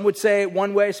 Some would say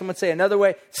one way, some would say another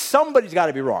way. Somebody's got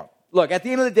to be wrong. Look, at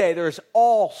the end of the day, there's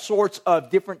all sorts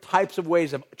of different types of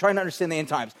ways of trying to understand the end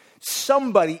times.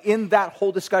 Somebody in that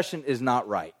whole discussion is not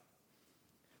right.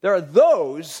 There are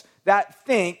those that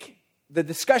think the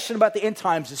discussion about the end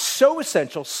times is so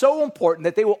essential, so important,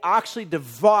 that they will actually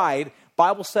divide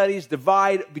Bible studies,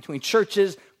 divide between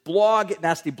churches, blog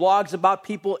nasty blogs about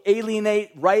people,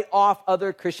 alienate, write off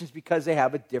other Christians because they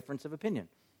have a difference of opinion.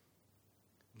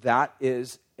 That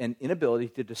is an inability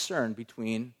to discern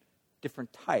between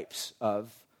different types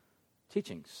of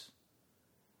teachings.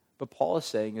 But Paul is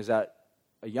saying is that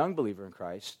a young believer in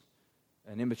Christ,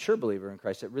 an immature believer in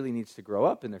Christ that really needs to grow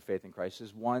up in their faith in Christ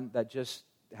is one that just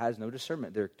has no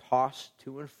discernment. They're tossed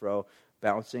to and fro,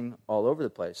 bouncing all over the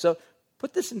place. So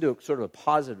put this into sort of a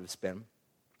positive spin.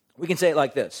 We can say it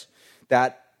like this,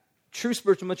 that true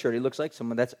spiritual maturity looks like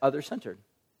someone that's other-centered.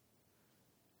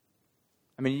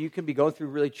 I mean, you can be going through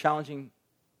really challenging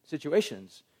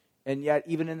situations, and yet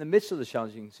even in the midst of the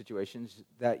challenging situations,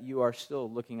 that you are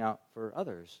still looking out for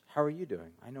others. How are you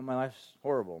doing? I know my life's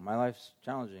horrible. My life's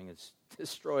challenging. It's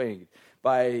destroying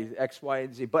by X, Y,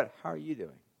 and Z. But how are you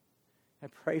doing? I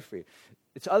pray for you.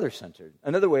 It's other-centered.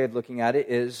 Another way of looking at it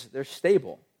is they're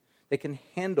stable. They can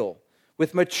handle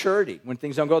with maturity when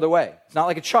things don't go their way. It's not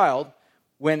like a child.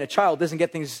 When a child doesn't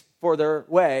get things for their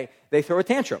way, they throw a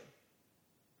tantrum.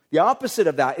 The opposite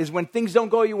of that is when things don't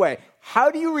go your way. How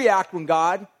do you react when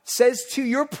God says to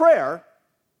your prayer,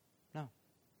 no, I'm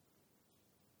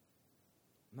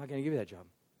not going to give you that job.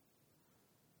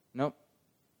 Nope,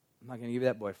 I'm not going to give you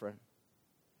that boyfriend.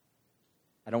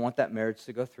 I don't want that marriage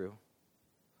to go through.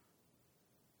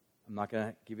 I'm not going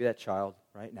to give you that child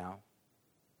right now.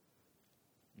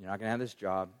 You're not going to have this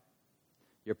job.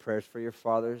 Your prayers for your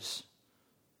father's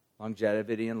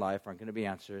longevity in life aren't going to be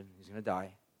answered. He's going to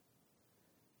die.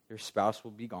 Your spouse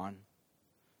will be gone.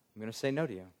 I'm going to say no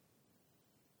to you.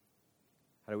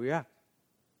 How do we react?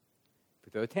 If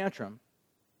we throw a tantrum,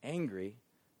 angry,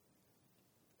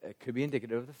 it could be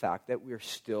indicative of the fact that we are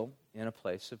still in a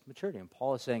place of maturity. And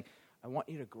Paul is saying, I want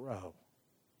you to grow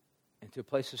into a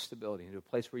place of stability, into a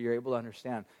place where you're able to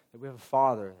understand that we have a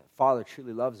Father. That Father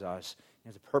truly loves us. He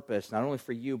has a purpose, not only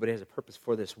for you, but he has a purpose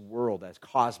for this world that's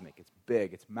cosmic. It's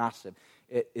big. It's massive.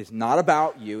 It is not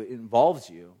about you. It involves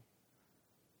you.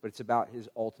 But it's about his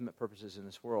ultimate purposes in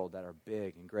this world that are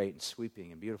big and great and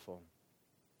sweeping and beautiful.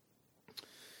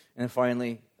 And then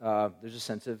finally, there's a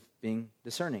sense of being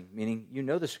discerning, meaning you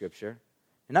know the Scripture.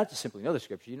 And not just simply know the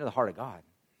Scripture, you know the heart of God.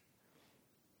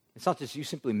 It's not just you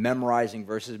simply memorizing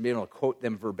verses and being able to quote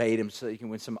them verbatim so that you can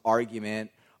win some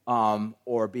argument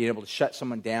or being able to shut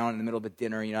someone down in the middle of a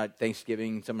dinner, at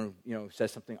Thanksgiving, someone,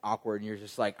 says something awkward, and you're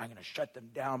just like, I'm going to shut them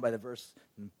down by the verse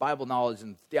and Bible knowledge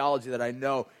and theology that I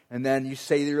know, and then you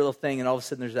say your little thing, and all of a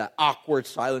sudden there's that awkward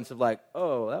silence of like,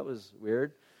 oh, that was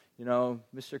weird.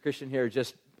 Mr. Christian here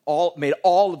just made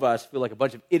all of us feel like a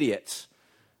bunch of idiots.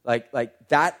 Like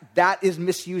that is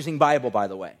misusing Bible, by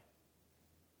the way.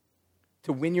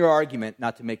 To win your argument,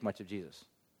 not to make much of Jesus.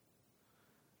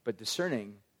 But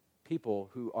discerning people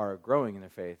who are growing in their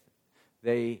faith,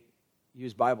 they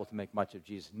use Bible to make much of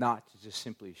Jesus, not to just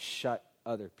simply shut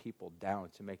other people down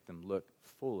to make them look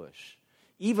foolish,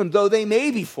 even though they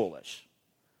may be foolish.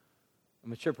 A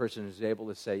mature person is able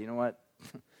to say, you know what?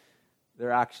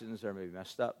 Their actions are maybe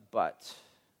messed up, but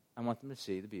I want them to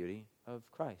see the beauty of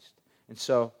Christ. And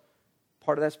so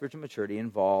part of that spiritual maturity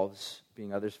involves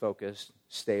being others-focused,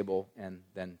 stable, and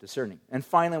then discerning. And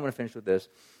finally, I want to finish with this.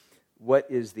 What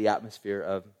is the atmosphere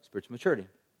of spiritual maturity?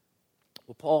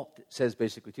 Well, Paul says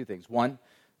basically two things. One,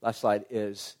 last slide,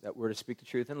 is that we're to speak the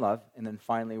truth in love, and then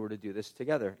finally we're to do this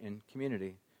together in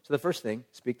community. So the first thing,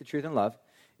 speak the truth in love,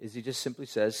 is he just simply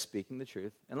says speaking the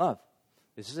truth in love.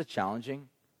 This is a challenging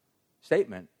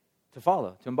statement to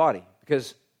follow, to embody,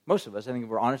 because most of us, I think if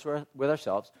we're honest with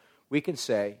ourselves, we can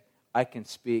say, I can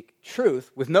speak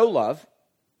truth with no love.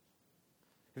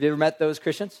 Have you ever met those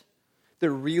Christians? They're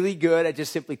really good at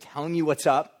just simply telling you what's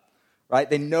up, right?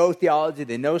 They know theology,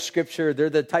 they know Scripture,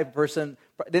 they're the type of person.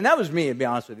 And that was me, to be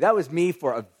honest with you. That was me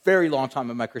for a very long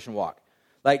time in my Christian walk.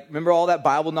 Like, remember all that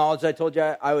Bible knowledge I told you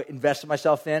I invested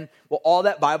myself in? Well, all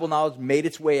that Bible knowledge made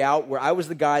its way out where I was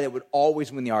the guy that would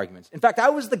always win the arguments. In fact,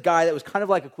 I was the guy that was kind of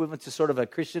like equivalent to sort of a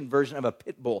Christian version of a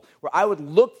pit bull, where I would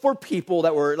look for people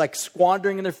that were like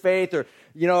squandering in their faith or,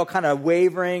 kind of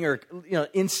wavering or,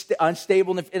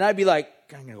 unstable. And I'd be like,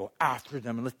 I'm going to go after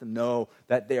them and let them know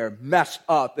that they're messed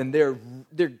up and they're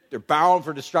bound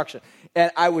for destruction.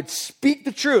 And I would speak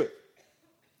the truth,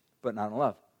 but not in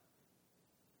love.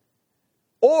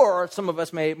 Or some of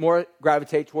us may more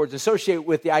gravitate towards associate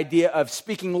with the idea of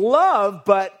speaking love,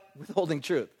 but withholding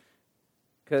truth.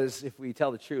 Because if we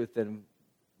tell the truth, then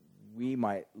we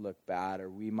might look bad or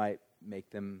we might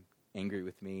make them angry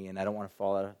with me, and I don't want to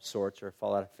fall out of sorts or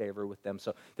fall out of favor with them.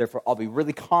 So therefore, I'll be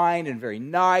really kind and very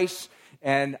nice,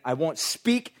 and I won't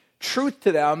speak truth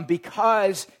to them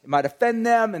because it might offend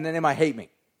them, and then they might hate me.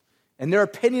 And their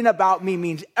opinion about me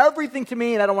means everything to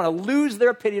me, and I don't want to lose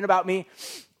their opinion about me,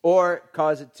 or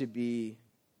cause it to be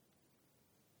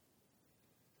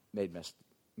made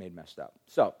messed up.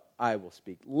 So I will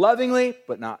speak lovingly,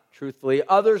 but not truthfully.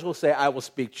 Others will say, I will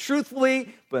speak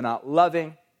truthfully, but not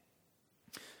loving.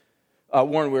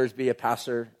 Warren Wiersbe, a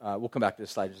pastor, we'll come back to this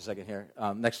slide in just a second here.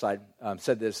 Next slide,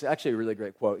 said this, actually a really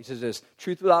great quote. He says this,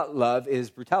 truth without love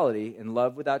is brutality, and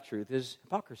love without truth is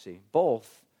hypocrisy.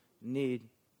 Both need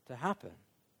to happen.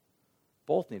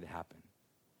 Both need to happen.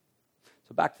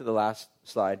 So back to the last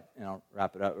slide, and I'll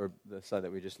wrap it up, or the slide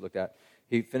that we just looked at.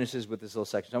 He finishes with this little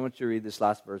section. So I want you to read this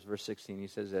last verse, verse 16. He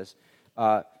says this,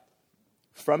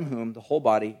 from whom the whole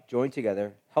body, joined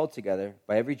together, held together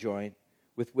by every joint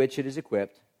with which it is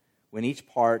equipped, when each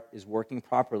part is working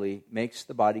properly, makes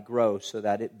the body grow so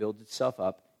that it builds itself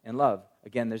up in love.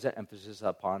 Again, there's that emphasis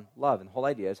upon love. And the whole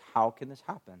idea is, how can this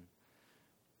happen?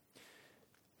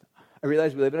 I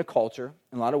realize we live in a culture,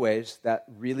 in a lot of ways, that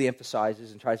really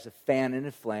emphasizes and tries to fan and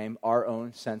inflame our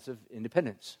own sense of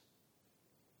independence,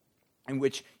 in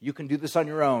which you can do this on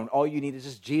your own. All you need is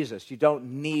just Jesus. You don't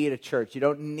need a church. You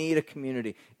don't need a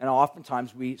community. And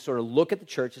oftentimes we sort of look at the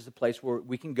church as the place where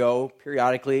we can go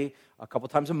periodically, a couple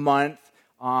times a month,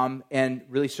 and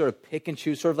really sort of pick and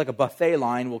choose, sort of like a buffet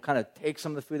line. We'll kind of take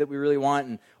some of the food that we really want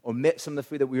and omit some of the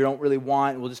food that we don't really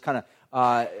want. And we'll just kind of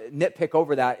nitpick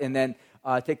over that and then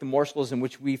take the morsels in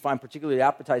which we find particularly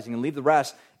appetizing and leave the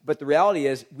rest. But the reality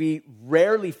is we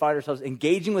rarely find ourselves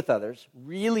engaging with others,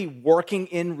 really working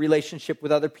in relationship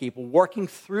with other people, working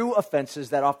through offenses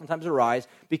that oftentimes arise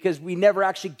because we never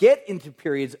actually get into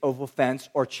periods of offense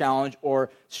or challenge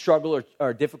or struggle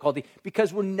or difficulty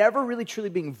because we're never really truly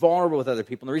being vulnerable with other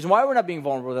people. And the reason why we're not being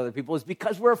vulnerable with other people is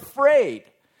because we're afraid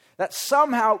that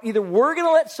somehow either we're going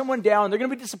to let someone down, they're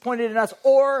going to be disappointed in us,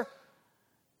 or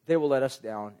they will let us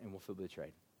down and we'll feel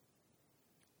betrayed.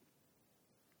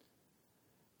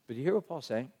 But you hear what Paul's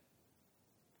saying?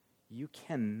 You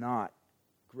cannot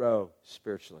grow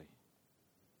spiritually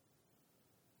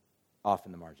off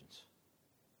in the margins.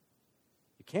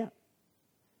 You can't.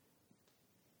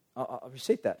 I'll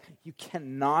restate that. You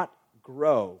cannot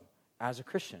grow as a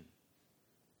Christian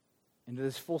into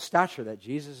this full stature that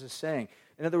Jesus is saying.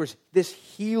 In other words, this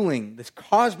healing, this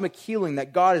cosmic healing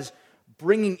that God is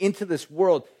bringing into this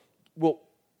world will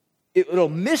It'll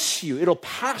miss you. It'll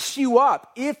pass you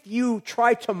up. If you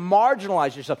try to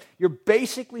marginalize yourself, you're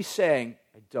basically saying,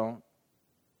 I don't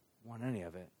want any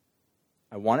of it.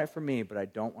 I want it for me, but I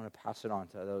don't want to pass it on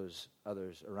to those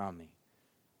others around me.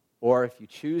 Or if you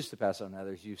choose to pass it on to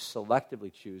others, you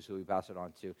selectively choose who you pass it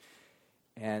on to.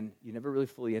 And you never really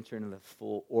fully enter into the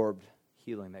full orbed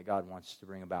healing that God wants to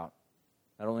bring about.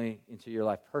 Not only into your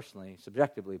life personally,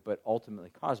 subjectively, but ultimately,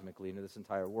 cosmically, into this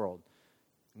entire world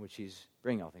in which he's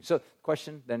bringing all things. So the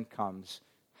question then comes,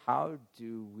 how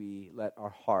do we let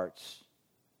our hearts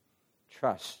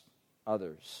trust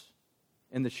others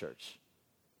in the church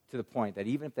to the point that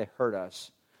even if they hurt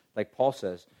us, like Paul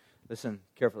says, listen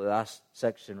carefully, the last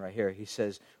section right here, he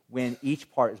says, when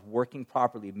each part is working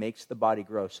properly, makes the body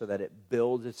grow so that it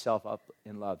builds itself up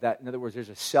in love. That, in other words, there's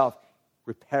a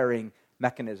self-repairing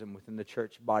mechanism within the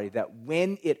church body that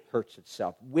when it hurts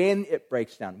itself, when it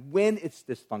breaks down, when it's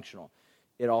dysfunctional,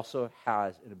 it also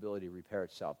has an ability to repair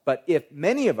itself. But if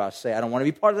many of us say, I don't want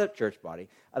to be part of that church body,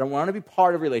 I don't want to be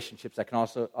part of relationships that can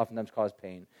also oftentimes cause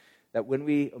pain, that when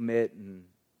we omit and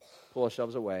pull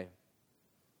ourselves away,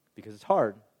 because it's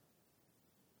hard,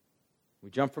 we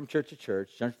jump from church to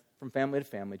church, jump from family to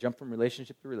family, jump from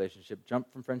relationship to relationship,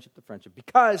 jump from friendship to friendship,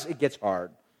 because it gets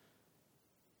hard,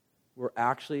 we're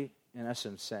actually, in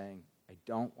essence, saying, I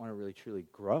don't want to really truly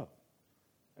grow.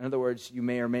 In other words, you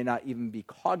may or may not even be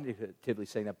cognitively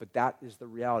saying that, but that is the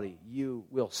reality. You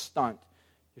will stunt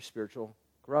your spiritual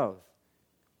growth.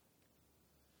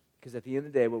 Because at the end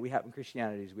of the day, what we have in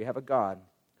Christianity is we have a God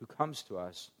who comes to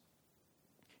us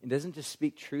and doesn't just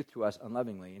speak truth to us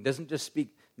unlovingly, and doesn't just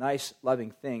speak nice, loving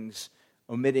things,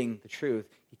 omitting the truth.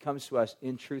 He comes to us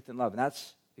in truth and love, and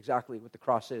that's exactly what the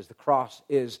cross is. The cross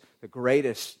is the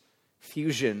greatest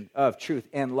fusion of truth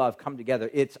and love come together.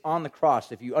 It's on the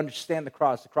cross. If you understand the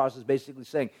cross is basically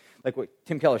saying, like what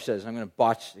Tim Keller says, I'm going to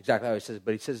botch exactly how he says it,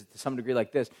 but he says it to some degree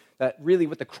like this, that really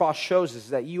what the cross shows is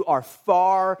that you are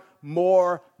far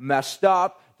more messed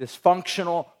up,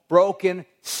 dysfunctional, broken,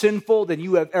 sinful than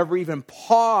you have ever even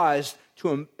paused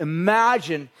to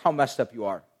imagine how messed up you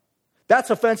are.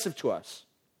 That's offensive to us.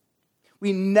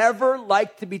 We never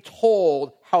like to be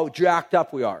told how jacked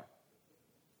up we are.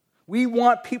 We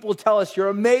want people to tell us, you're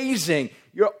amazing,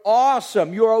 you're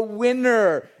awesome, you're a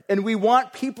winner. And we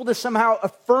want people to somehow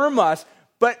affirm us,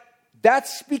 but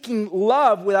that's speaking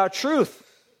love without truth.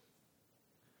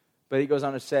 But he goes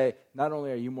on to say, not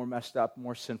only are you more messed up,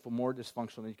 more sinful, more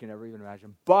dysfunctional than you can ever even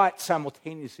imagine, but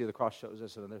simultaneously the cross shows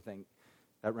us another thing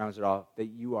that rounds it off, that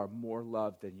you are more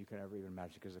loved than you can ever even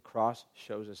imagine. Because the cross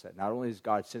shows us that not only is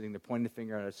God sitting there pointing the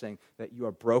finger at us saying that you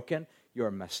are broken, you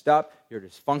are messed up, you're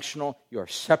dysfunctional, you are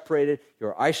separated,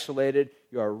 you're isolated,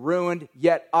 you are ruined,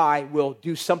 yet I will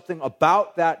do something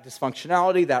about that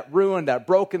dysfunctionality, that ruin, that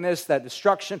brokenness, that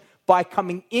destruction by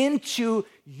coming into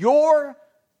your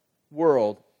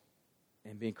world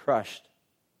and being crushed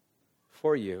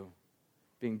for you,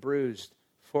 being bruised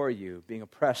for you, being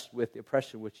oppressed with the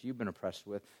oppression which you've been oppressed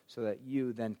with, so that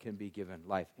you then can be given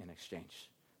life in exchange.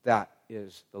 That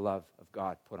is the love of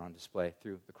God put on display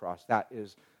through the cross. That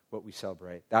is what we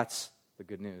celebrate. That's the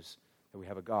good news, that we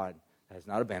have a God that has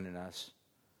not abandoned us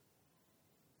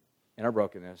in our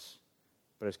brokenness,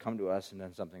 but has come to us and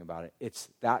done something about it. It's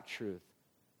that truth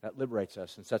that liberates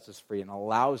us and sets us free and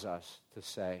allows us to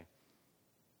say,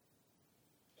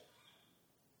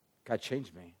 God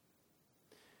changed me.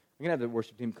 I'm going to have the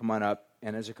worship team come on up,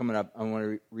 and as they're coming up, I want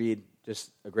to read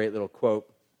just a great little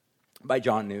quote by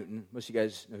John Newton. Most of you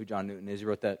guys know who John Newton is. He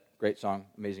wrote that great song,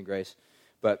 Amazing Grace.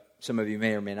 But some of you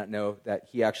may or may not know that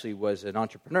he actually was an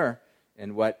entrepreneur,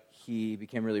 and what he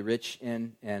became really rich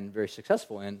in and very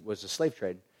successful in was the slave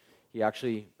trade. He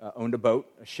actually owned a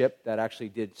boat, a ship, that actually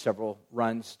did several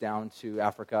runs down to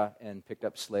Africa and picked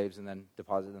up slaves and then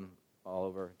deposited them all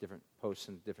over different posts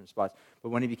and different spots. But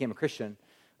when he became a Christian,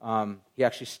 he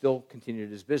actually still continued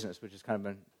his business, which is kind of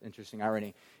an interesting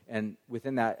irony. And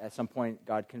within that, at some point,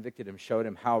 God convicted him, showed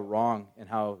him how wrong and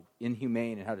how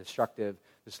inhumane and how destructive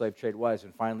the slave trade was.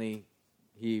 And finally,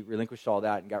 he relinquished all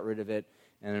that and got rid of it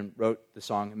and wrote the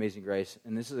song Amazing Grace.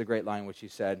 And this is a great line which he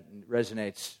said. It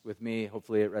resonates with me.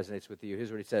 Hopefully it resonates with you.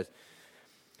 Here's what he says.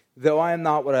 Though I am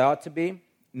not what I ought to be,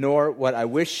 nor what I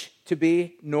wish to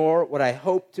be, nor what I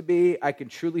hope to be, I can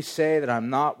truly say that I'm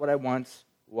not what I once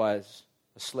was,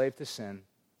 a slave to sin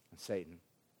and Satan.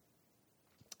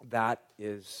 That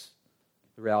is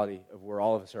the reality of where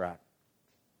all of us are at.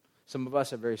 Some of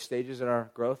us have various stages in our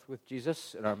growth with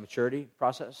Jesus, in our maturity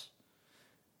process.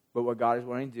 But what God is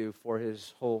wanting to do for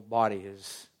his whole body,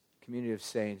 his community of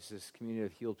saints, this community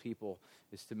of healed people,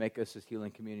 is to make us this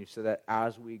healing community so that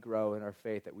as we grow in our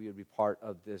faith, that we would be part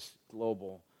of this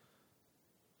global,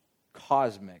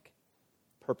 cosmic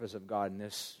purpose of God in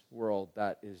this world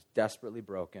that is desperately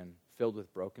broken, filled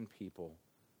with broken people.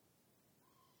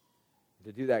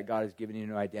 To do that, God has given you a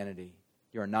new identity.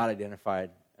 You are not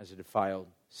identified as a defiled,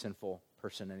 sinful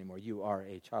person anymore. You are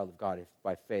a child of God if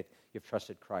by faith you've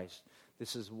trusted Christ.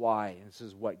 This is why, and this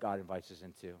is what God invites us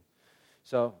into.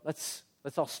 So let's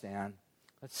all stand.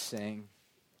 Let's sing.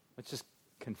 Let's just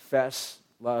confess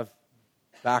love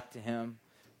back to Him.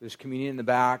 There's communion in the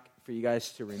back for you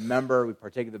guys to remember. We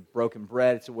partake of the broken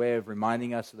bread. It's a way of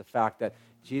reminding us of the fact that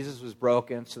Jesus was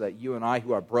broken so that you and I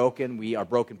who are broken, we are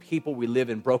broken people. We live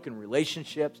in broken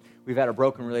relationships. We've had a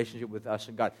broken relationship with us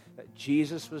and God. That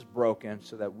Jesus was broken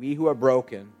so that we who are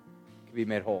broken can be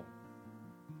made whole.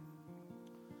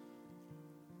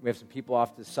 We have some people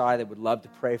off to the side that would love to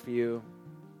pray for you.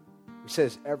 We say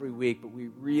this every week, but we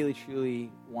really,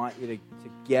 truly want you to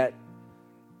get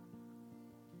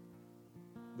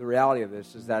the reality of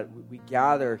this is that we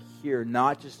gather here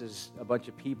not just as a bunch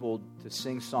of people to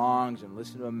sing songs and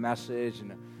listen to a message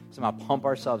and somehow pump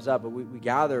ourselves up, but we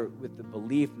gather with the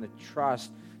belief and the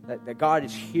trust that God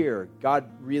is here. God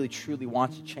really, truly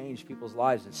wants to change people's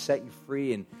lives and set you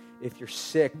free. And if you're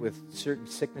sick with certain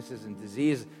sicknesses and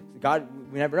diseases, God,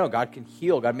 we never know. God can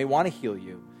heal. God may want to heal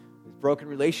you. With broken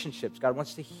relationships, God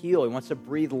wants to heal. He wants to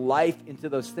breathe life into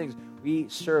those things. We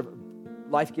serve a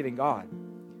life-giving God.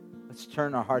 Let's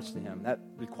turn our hearts to Him. That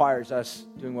requires us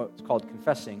doing what's called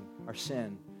confessing our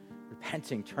sin,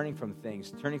 repenting, turning from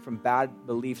things, turning from bad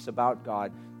beliefs about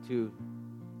God to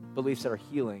beliefs that are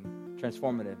healing,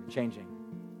 transformative, and changing.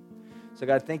 So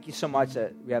God, thank you so much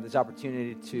that we have this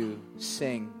opportunity to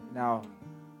sing. Now,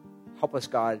 help us,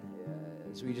 God,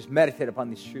 as we just meditate upon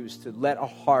these truths, to let our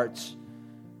hearts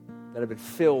that have been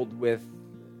filled with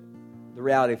the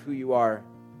reality of who you are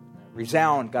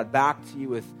resound, God, back to you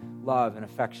with love and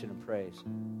affection and praise.